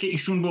هستش که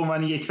ایشون به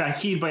عنوان یک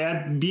وکیل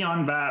باید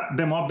بیان و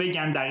به ما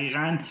بگن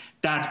دقیقاً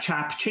در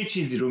چپ چه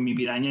چیزی رو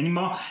میبینن. یعنی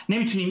ما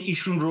نمیتونیم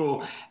ایشون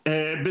رو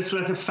به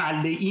صورت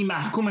فله‌ای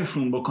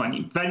محکومشون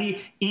بکنیم، ولی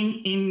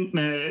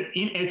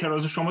این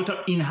اعتراض شما تا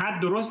این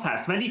حد درست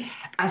هست. ولی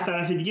از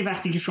طرف دیگه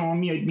وقتی که شما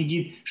میاد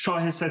میگید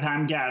شاه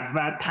ستمگر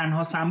و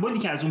تنها سمبولی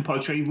که از اون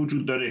پادشاهی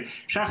وجود داره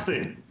شخص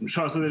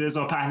شاهزاده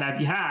رضا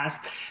پهلوی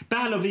هست، به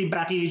علاوه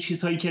بقیه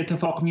چیزهایی که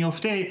اتفاق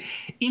میفته،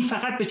 این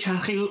فقط به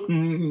چرخه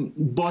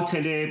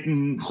باطل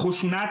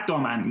خشونت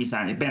دامن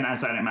میزنه به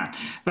نظر من.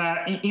 و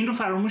این رو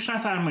فراموش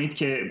نفرمایید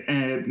که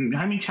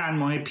همین چند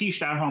ماه پیش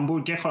در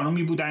هامبورگ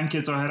خانمی بودن که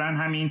ظاهرا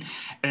همین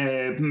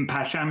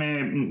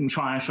پرچم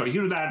شاهنشاهی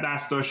رو در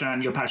دست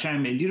داشتن یا پرچم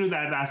ملی رو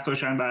در دست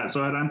داشتن و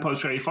ظاهرا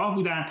پادشاهی خواه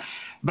بودن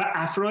و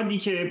افرادی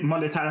که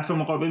مال طرف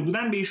مقابل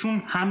بودن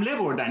بهشون حمله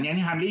بردن،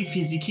 یعنی حمله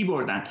فیزیکی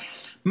بردن.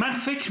 من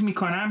فکر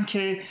میکنم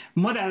که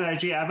ما در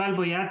درجه اول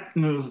باید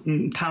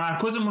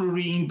تمرکزمون رو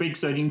روی این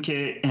بگذاریم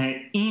که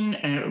این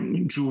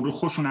جور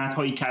خشونت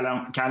های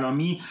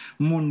کلامی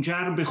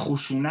منجر به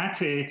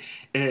خشونت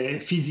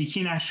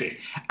فیزیکی نشه.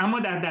 اما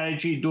در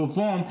درجه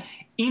دوم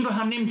این رو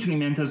هم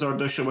نمیتونیم انتظار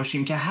داشته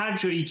باشیم که هر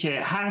جایی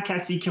که هر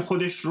کسی که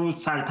خودش رو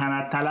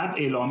سلطنت طلب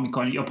اعلام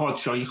میکنه یا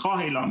پادشاهی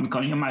خواه اعلام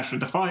میکنه یا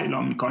مشروطه خواه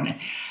اعلام میکنه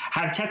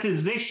حرکت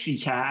زشتی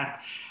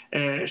کرد،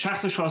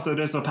 شخص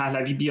شاهزاده رضا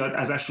پهلوی بیاد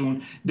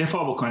ازشون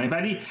دفاع بکنه.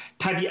 ولی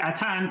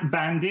طبیعتاً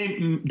بنده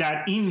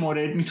در این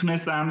مورد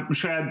میتونستم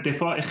شاید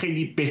دفاع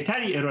خیلی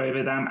بهتری ارائه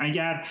بدم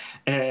اگر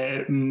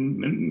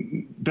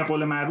به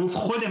قول معروف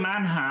خود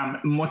من هم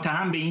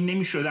متهم به این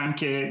نمیشدم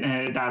که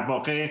در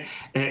واقع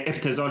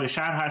ابتذال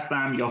شر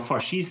هستم یا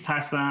فاشیست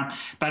هستم،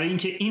 برای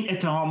اینکه این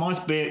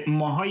اتهامات به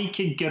ماهایی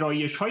که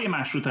گرایش های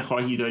مشروطه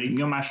خواهی داریم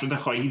یا مشروطه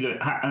خواهی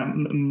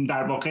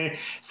در واقع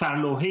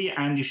سرلوحه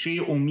اندیشه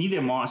امید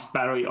ماست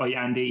برای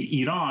آینده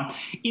ایران،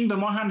 این به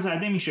ما هم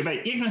زده میشه. و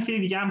یک نکته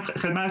دیگه هم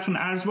خدمتتون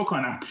عرض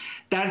بکنم،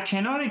 در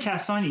کنار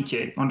کسانی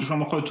که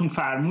شما خودتون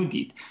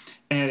فرمودید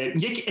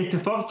یک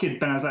اتفاقی که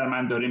به نظر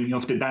من داره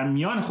میفته در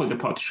میان خود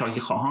پادشاهی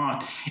خواهان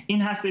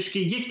این هستش که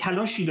یک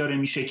تلاشی داره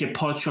میشه که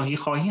پادشاهی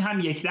خواهی هم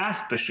یک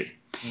دست بشه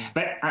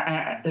و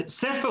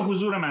صرف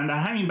حضور من در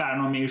همین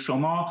برنامه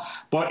شما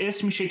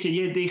باعث میشه که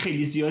یه عده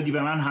خیلی زیادی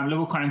به من حمله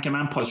بکنن که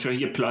من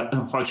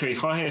پادشاهی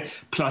خواه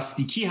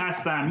پلاستیکی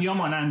هستم یا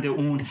مانند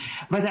اون،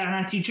 و در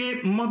نتیجه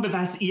ما به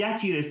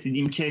وضعیتی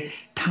رسیدیم که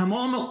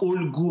تمام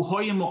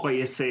الگوهای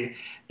مقایسه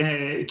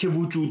که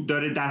وجود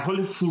داره در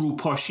حال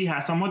فروپاشی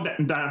هست و ما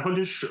در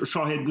حال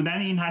شاهد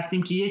بودن این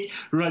هستیم که یک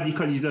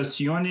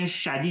رادیکالیزاسیون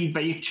شدید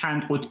و یک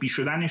چند قطبی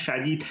شدن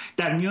شدید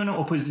در میان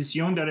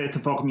اپوزیسیون داره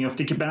اتفاق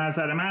میفته که به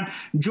نظر من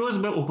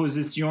جز به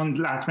اپوزیسیون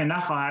لطمه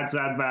نخواهد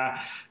زد و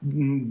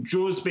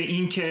جز به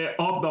این که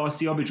آب به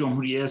آسیاب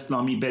جمهوری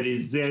اسلامی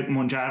بریزه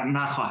منجر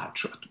نخواهد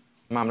شد.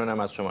 ممنونم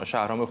از شما.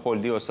 شهرام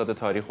خلدی، استاد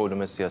تاریخ و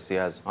علوم سیاسی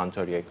از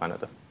آنتاریوی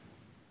کانادا.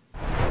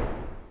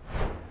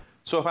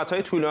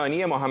 صحبت‌های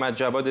طولانی محمد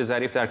جواد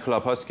ظریف در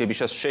کلاب هاست که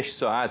بیش از 6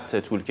 ساعت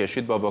طول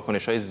کشید با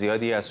واکنش‌های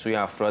زیادی از سوی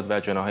افراد و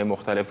جناح‌های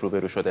مختلف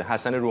روبرو شده.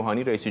 حسن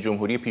روحانی رئیس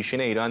جمهوری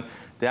پیشین ایران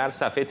در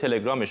صفحه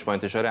تلگرامش با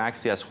انتشار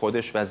عکسی از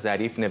خودش و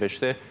ظریف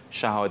نوشته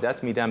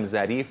شهادت میدم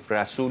ظریف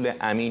رسول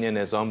امین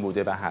نظام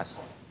بوده و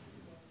هست.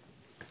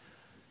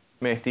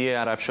 مهدی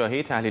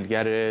عربشاهی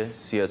تحلیلگر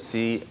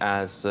سیاسی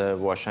از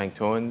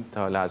واشنگتن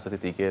تا لحظات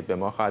دیگه به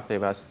ما خواهد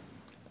پیوست.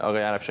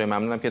 آقای عربشاهی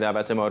ممنونم که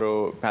دعوت ما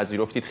رو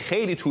پذیرفتید.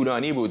 خیلی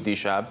طولانی بود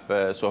دیشب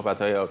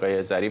صحبت‌های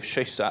آقای ظریف،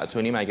 6 ساعت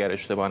و نیم اگر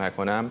اشتباه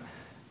نکنم.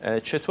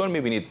 چطور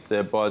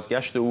می‌بینید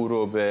بازگشت او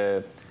رو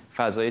به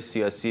فضای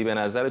سیاسی؟ به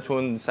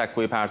نظرتون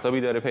سکوی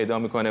پرتابی داره پیدا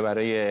می‌کنه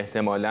برای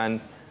احتمالاً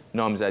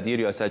نامزدی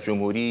ریاست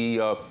جمهوری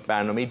یا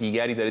برنامه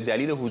دیگری داره؟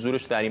 دلیل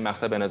حضورش در این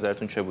مقطع به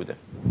نظرتون چه بوده؟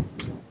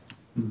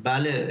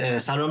 بله،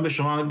 سلام به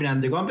شما همه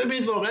بینندگان.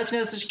 ببینید واقعیت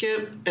این هستش که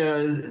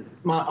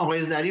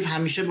آقای ظریف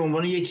همیشه به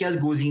عنوان یکی از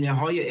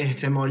گزینه‌های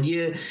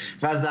احتمالی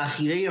و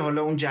ذخیره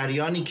حالا اون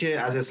جریانی که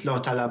از اصلاح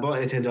طلبها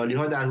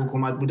اعتدالی‌ها در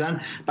حکومت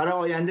بودن برای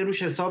آینده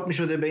روش حساب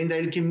می‌شده، به این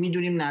دلیل که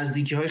می‌دونیم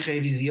نزدیکی‌های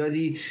خیلی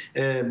زیادی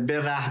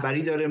به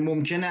رهبری داره.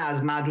 ممکنه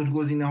از معدود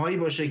گزینه‌هایی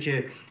باشه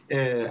که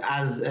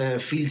از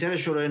فیلتر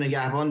شورای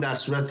نگهبان در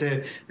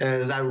صورت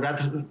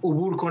ضرورت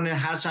عبور کنه،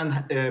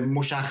 هرچند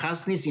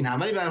مشخص نیست این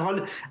هم، ولی به هر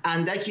حال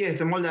اندکی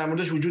احتمال احتمال در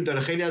موردش وجود داره.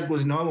 خیلی از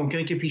گزینه‌ها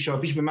ممکنه که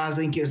پیشاپیش به محض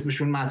اینکه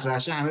اسمشون مطرح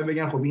شه همه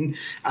بگن خب این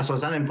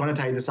اساساً امکان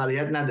تایید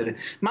صلاحیت نداره.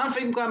 من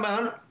فکر می‌کنم به هر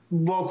حال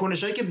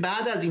واکنشایی که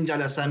بعد از این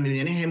جلسه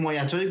می‌بینیم، یعنی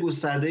حمایت‌های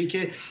گسترده‌ای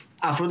که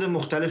افراد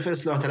مختلف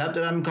اصلاح طلب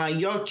دارن میکنن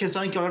یا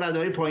کسانی که حالا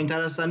رده‌های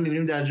پایین‌تر هستن،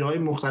 می‌بینیم در جاهای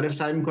مختلف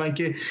سعی میکنن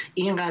که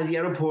این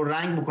قضیه رو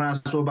پررنگ بکنن.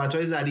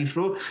 صحبت‌های ظریف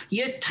رو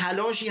یه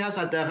تلاشی هست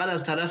حداقل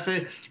از طرف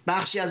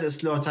بخشی از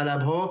اصلاح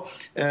طلب‌ها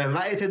و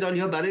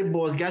اعتدالی‌ها برای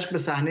بازگشت به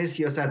صحنه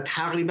سیاست.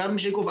 تقریبا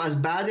میشه گفت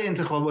از بعد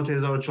انتخابات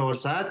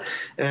 1400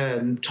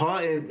 تا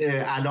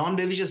الان،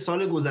 به ویژه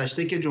سال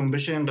گذشته که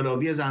جنبش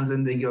انقلابی زن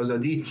زندگی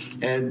آزادی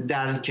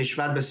در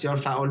کشور بسیار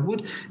فعال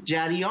بود،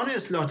 جریان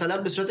اصلاح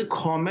طلب به صورت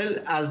کامل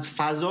از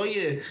فضای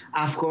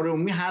افکار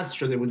عمومی حذف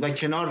شده بود و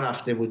کنار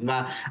رفته بود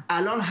و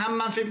الان هم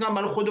من فکر می‌کنم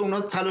برای خود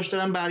اونا تلاش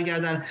دارن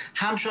برگردن،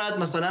 هم شاید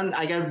مثلا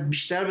اگر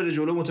بیشتر بره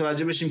جلو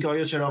متوجه بشیم که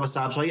آیا چراغ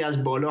سبزهایی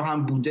از بالا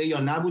هم بوده یا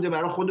نبوده.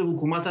 برای خود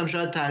حکومت هم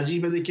شاید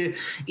ترجیح بده که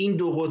این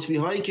دو قطبی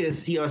هایی که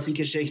سیاسی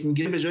که شکل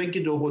میگیره به جایی که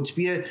دو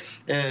قطبی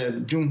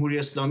جمهوری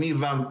اسلامی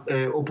و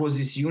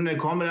اپوزیسیون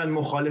کاملا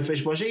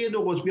مخالفش باشه، یه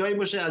دو قطبی هایی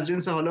باشه از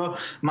جنس حالا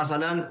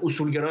مثلا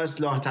اصولگرا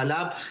اصلاح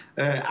طلب،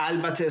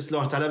 البته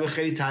اصلاح طلب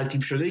خیلی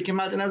تلطیف شده که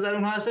مد نظر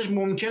اونها هستش،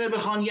 ممکنه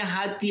بخوان یه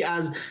حدی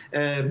از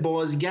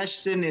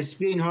بازگشت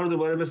نسبی اینها رو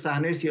دوباره به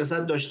صحنه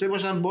سیاست داشته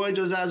باشن با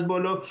اجازه از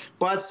بالا.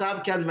 باید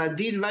صبر کرد و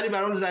دید، ولی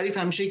برای ظریف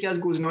همیشه یکی از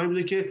گزینه‌هایی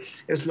بوده که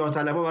اصلاح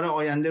طلبها برای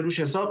آینده روش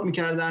حساب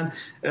می‌کردن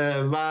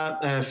و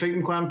فکر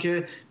می‌کنم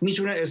که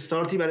میتونه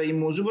استارتی برای این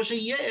موضوع باشه.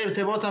 یه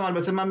ارتباط هم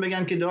البته من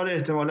بگم که داره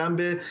احتمالاً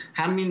به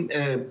همین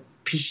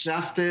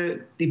پیشرفت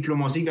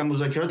دیپلماتیک و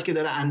مذاکراتی که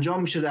داره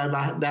انجام میشه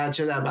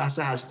چه در بحث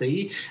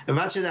هسته‌ای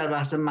و چه در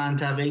بحث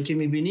منطقه‌ای که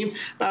می‌بینیم.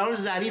 به هر حال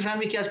ظریف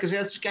هم یکی از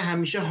کسایی هست که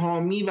همیشه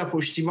حامی و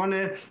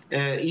پشتیبان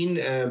این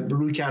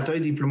رویکردهای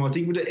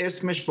دیپلماتیک بوده.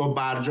 اسمش با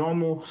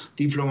برجام و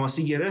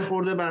دیپلماسی گره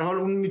خورده. به هر حال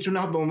اون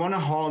میتونه به عنوان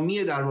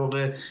حامی در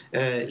واقع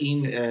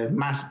این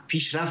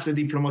پیشرفت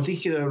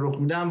دیپلماتیکی که داره رخ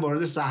میده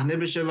وارد صحنه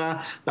بشه و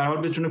به هر حال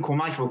بتونه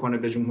کمک بکنه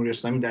به جمهوری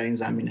اسلامی در این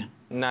زمینه.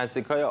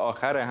 نزدیکای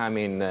آخر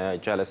همین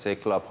جلسه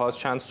کلاب هاوس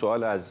چند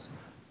سوال از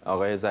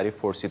آقای ظریف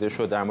پرسیده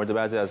شد در مورد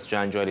بعضی از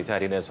جنجالی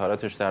ترین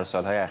اظهاراتش در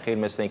سالهای اخیر،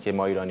 مثل اینکه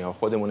ما ایرانی ها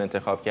خودمون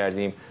انتخاب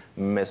کردیم،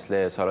 مثل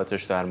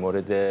اظهاراتش در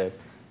مورد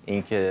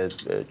اینکه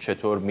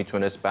چطور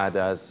میتونست بعد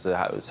از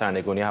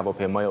سرنگونی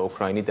هواپیمای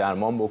اوکراینی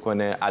درمان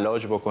بکنه،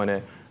 علاج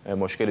بکنه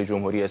مشکل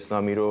جمهوری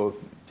اسلامی رو.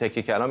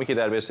 تکه کلامی که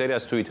در بسیاری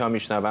از توییت ها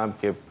میشنوم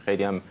که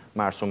خیلی هم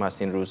مرسوم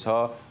هست این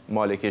روزها،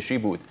 مالکشی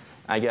بود.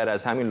 اگر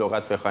از همین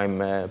لغت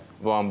بخوایم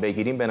وام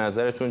بگیریم به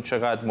نظرتون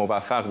چقدر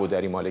موفق بود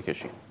در این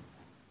مالکشی؟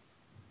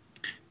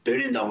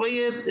 ببینید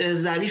آقای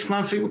ظریف،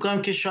 من فکر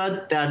میکنم که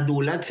شاید در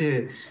دولت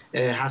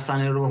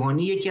حسن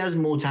روحانی یکی از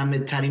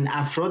معتمدترین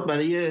افراد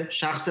برای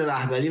شخص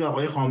رهبری و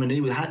آقای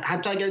خامنه‌ای بود.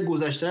 حتی اگر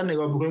گذشته رو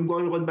نگاه بکنیم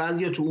گاهی اوقات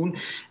بعضیا تو اون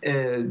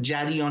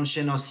جریان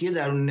شناسی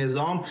در اون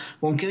نظام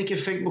ممکنه که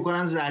فکر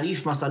بکنن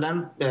ظریف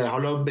مثلا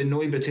حالا به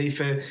نوعی به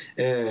طیف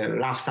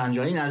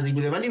رفسنجانی نزدیک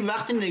بوده، ولی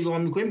وقتی نگاه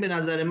میکنیم به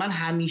نظر من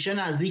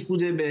همیشه نزدیک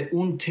بوده به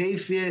اون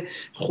طیف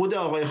خود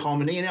آقای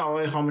خامنه‌ای. یعنی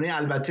آقای خامنه‌ای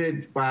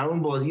البته برای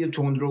اون بازی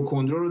تندرو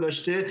کندرو رو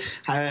داشته،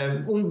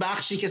 اون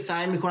بخشی که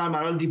سعی میکنن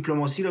برای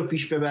دیپلماسی رو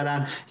پیش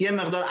ببرن، یه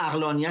مقدار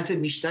عقلانیت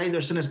بیشتری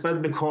داشته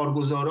نسبت به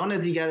کارگزاران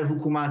دیگر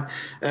حکومت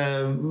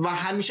و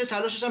همیشه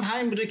تلاشش هم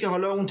همین بوده که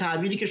حالا اون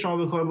تعبیری که شما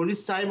به کار برید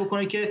سعی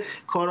بکنه که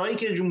کارهایی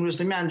که جمهوری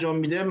اسلامی انجام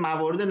میده،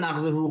 موارد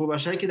نقض حقوق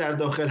بشری که در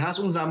داخل هست،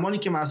 اون زمانی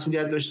که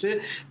مسئولیت داشته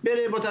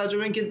بره با توجه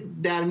به اینکه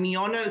در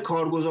میان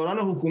کارگزاران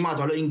حکومت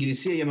حالا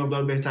انگلیسی یه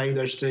مقدار بهتری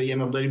داشته، یه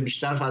مقداری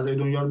بیشتر فضای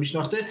دنیا رو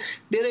میشناخته،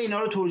 بره اینا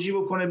رو توجیه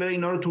بکنه، بره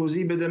اینا رو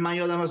توضیح بده. من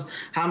یادم از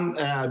هم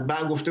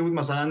بعد گفته بود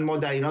مثلا ما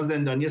در ایران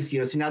زندانی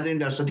سیاسی نداریم،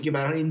 در صورتی که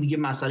برای این دیگه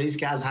مسئله است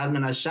که از هر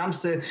من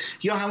الشمس،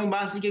 یا همون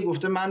بحثی که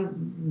گفته من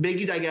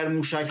بگید اگر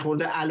موشک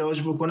خورده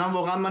علاج بکنم.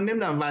 واقعا من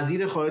نمیدونم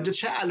وزیر خارجه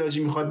چه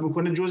علاجی میخواد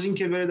بکنه جز این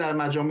که بره در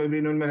مجامع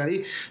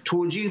بین‌المللی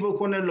توجیه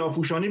بکنه،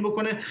 لاپوشانی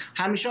بکنه.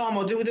 همیشه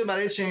آماده بوده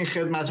برای چنین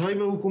خدمت‌هایی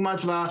به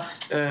حکومت و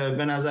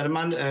به نظر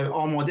من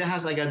آماده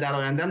هست اگر در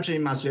آینده هم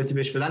چنین مسئولیتی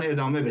بهش بدن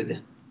ادامه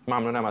بده.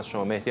 ممنونم از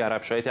شما. مهدی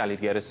عربشاهی،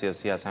 تحلیلگر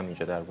سیاسی از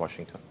همینجا در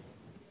واشنگتن.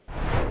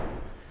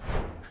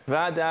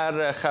 و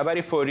در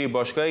خبری فوری،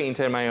 باشگاه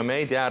اینتر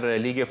میامی در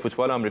لیگ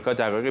فوتبال آمریکا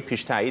دقایق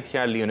پیش تایید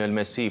کرد لیونل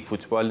مسی،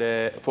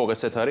 فوتبال فوق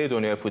ستاره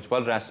دنیای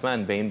فوتبال، رسما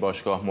به این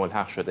باشگاه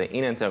ملحق شده.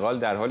 این انتقال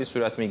در حالی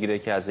صورت میگیره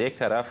که از یک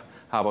طرف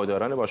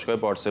هواداران باشگاه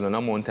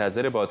بارسلونا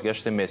منتظر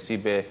بازگشت مسی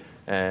به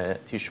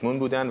تیشمون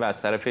بودن و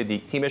از طرف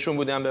تیمشون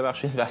بودن و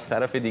از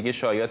طرف دیگه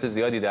شایعات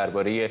زیادی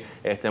درباره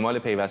احتمال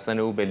پیوستن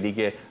او به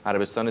لیگ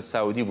عربستان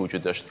سعودی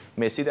وجود داشت.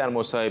 مسی در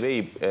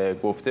مصاحبه‌ای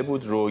گفته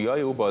بود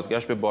رویای او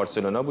بازگشت به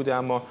بارسلونا بوده،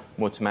 اما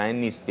مطمئن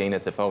نیست که این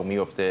اتفاق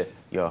میفته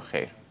یا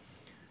خیر.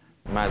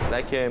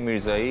 مزدک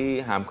میرزایی،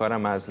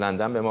 همکارم از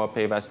لندن، به ما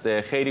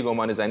پیوسته. خیلی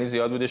گمان زنی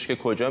زیاد بودش که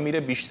کجا میره.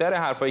 بیشتر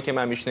حرفایی که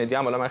من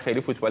میشنیدم، حالا من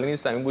خیلی فوتبالی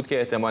نیستم، این بود که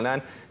احتمالاً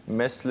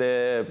مثل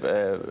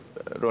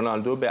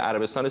رونالدو به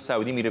عربستان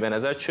سعودی میره. به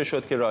نظر چه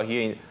شد که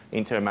راهی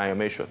اینتر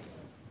میامی شد؟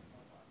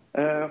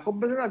 خب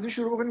بذاریم از این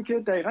شروع بکنیم که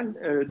دقیقاً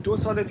 2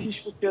 سال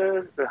پیش بود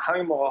که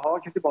همین موقع‌ها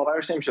کسی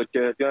باورش نمی‌شد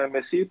که لیونل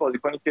مسی،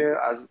 بازیکنی که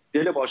از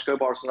دل باشگاه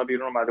بارسلونا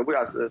بیرون اومده بود،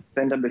 از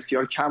سن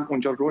بسیار کم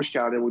اونجا رشد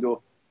کرده بود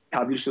و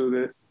تبدیل شده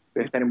به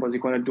بهترین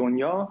بازیکن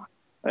دنیا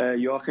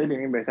یا خیلی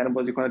این بهترین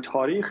بازیکن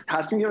تاریخ،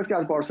 تصمیم گرفت که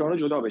از بارسلونا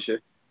جدا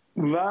بشه.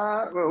 و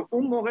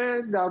اون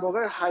موقع در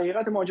واقع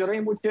حقیقت ماجرا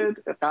این بود که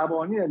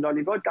قوانین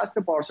لالیگا دست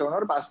بارسلونا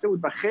رو بسته بود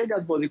و خیلی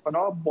از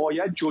بازیکن‌ها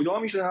باید جدا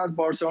می‌شدن از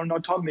بارسلونا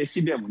تا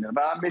مسی بمونه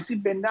و مسی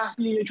به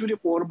نحوی یه جوری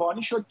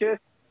قربانی شد که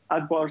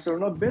از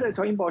بارسلونا بره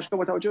تا این باشگاه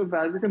با توجه به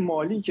وضعیت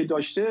مالی که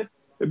داشته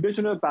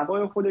بتونه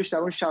بقای خودش در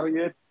اون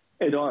شرایط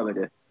ادامه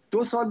بده.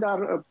 2 سال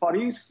در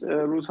پاریس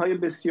روزهای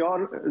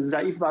بسیار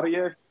ضعیف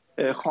برای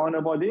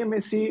خانواده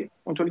مسی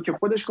اونطوری که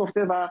خودش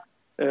گفته و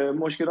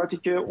مشکلاتی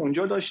که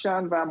اونجا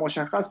داشتن و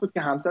مشخص بود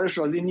که همسرش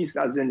راضی نیست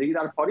از زندگی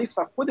در پاریس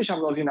و خودش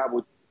هم راضی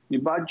نبود.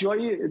 بعد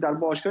جایی در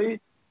باشگاهی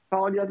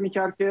فعالیت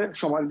میکرد که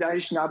شماره 10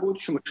 نبود،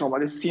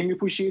 شماره 30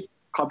 میپوشید،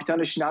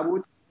 کاپیتانش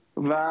نبود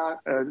و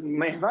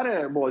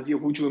محور بازی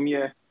هجومی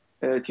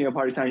تیم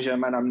پاریس سن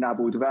ژرمن هم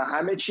نبود و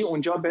همه چی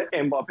اونجا به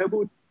امباپه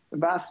بود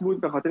بس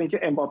بود، به خاطر اینکه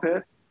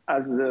امباپه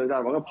از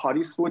در واقع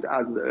پاریس بود،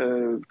 از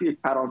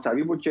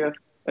فرانسوی بود که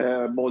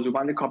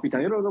بازوبند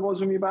کاپیتانی رو به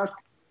بازو میبست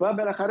و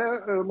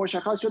بالاخره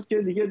مشخص شد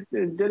که دیگه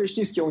دلش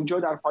نیست که اونجا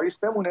در پاریس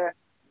بمونه.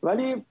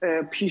 ولی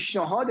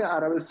پیشنهاد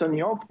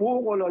عربستانی‌ها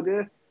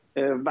فوق‌العاده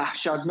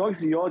وحشتناک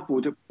زیاد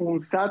بود.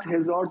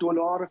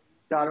 $500,000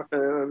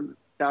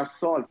 در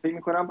سال، فکر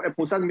می‌کنم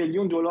 500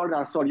 میلیون دلار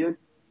در سال، یه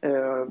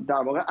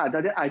در واقع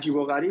عدد عجیب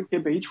و غریب که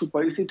به هیچ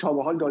فوتبالیستی تا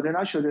به حال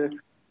داده نشده.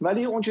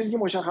 ولی اون چیزی که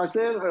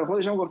مشخصه،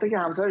 خودش هم گفته که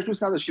همسرش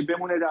دوست نداشت که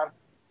بمونه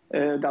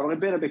در واقع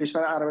بره به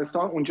کشور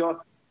عربستان،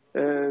 اونجا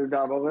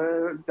در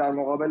واقع در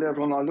مقابل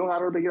رونالدو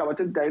قرار بگیره.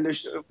 البته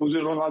دلیلش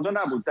حضور رونالدو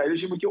نبود،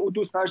 دلیلش این بود که او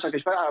دوست داشت در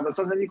کشور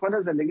عربستان زندگی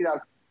کنه، زندگی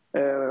در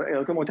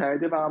ایالات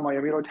متحده و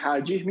مایامی رو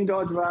ترجیح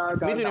میداد. و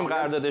میدونیم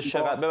قراردادش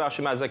چقدر؟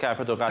 ببخشید مزدک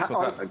حرفتو قطع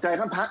می‌کنم.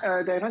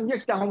 دقیقاً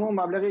 1/10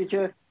 مبلغی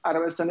که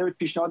عربستانی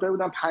پیشنهاد داده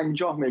بودن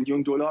 $50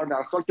 میلیون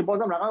در سال که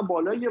بازم رقم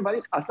بالاییه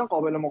ولی اصلا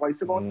قابل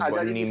مقایسه با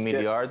عددی نیست.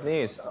 میلیارد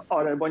نیست.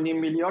 آره با نیم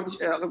میلیارد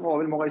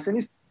قابل مقایسه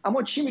نیست.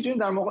 اما چی می‌دونید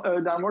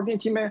در مورد این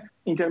تیم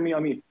اینتر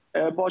میامی؟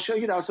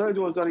 باشگاهی که در سال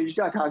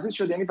 2018 تأسیس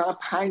شد، یعنی فقط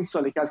 5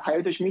 ساله که از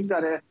حیاتش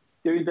میگذره.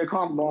 دیوید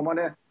بکام به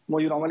عنوان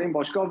مدیر عامل این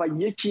باشگاه و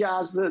یکی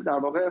از در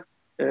واقع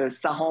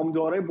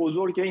سهامدارای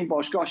بزرگ این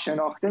باشگاه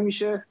شناخته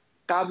میشه.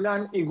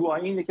 قبلا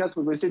ایگواین، یکی از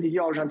فوتبالیست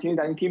دیگه آرژانتینی،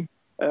 در این تیم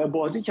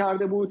بازی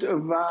کرده بود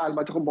و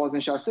البته خب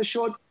بازنشسته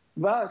شد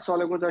و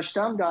سال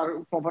گذشته در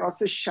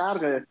کنفرانس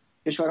شرق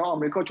کشور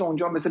آمریکا، چون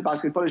اونجا مثل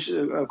بسکتبال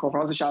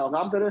کنفرانس شرق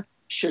غرب داره،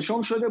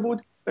 ششم شده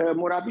بود.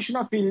 مربیشون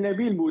هم فیل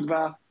نویل بود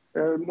و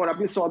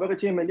مربی سابق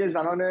تیم ملی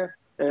زنان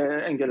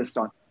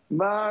انگلستان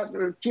و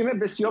تیم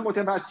بسیار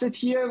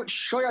متوسطیه.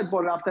 شاید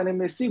با رفتن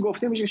مسی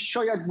گفته میشه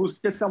شاید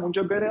بوسکتس هم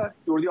اونجا بره،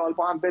 جوردی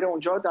آلبا هم بره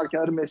اونجا در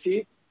کنار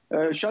مسی،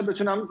 شاید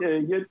بتونم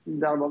یه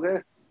در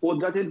واقع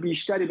قدرت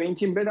بیشتری به این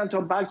تیم بدن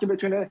تا بلکه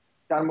بتونه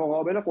در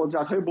مقابل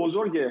قدرت‌های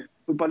بزرگ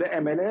فوتبال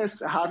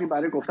MLS حرفی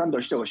برای گفتن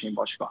داشته باشه این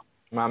باشگاه.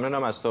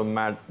 ممنونم از تو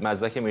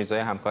مزدک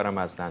میرزایی، همکارم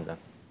از لندن.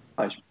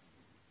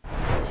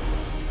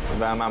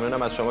 و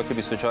ممنونم از شما که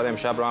 24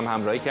 امشب رو هم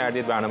همراهی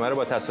کردید. برنامه رو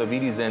با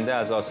تصاویری زنده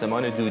از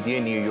آسمان دودی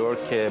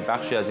نیویورک که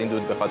بخشی از این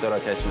دود به خاطر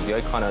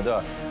آتش‌سوزی‌های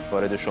کانادا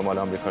وارد شمال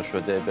آمریکا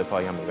شده به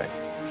پایان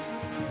می‌بریم.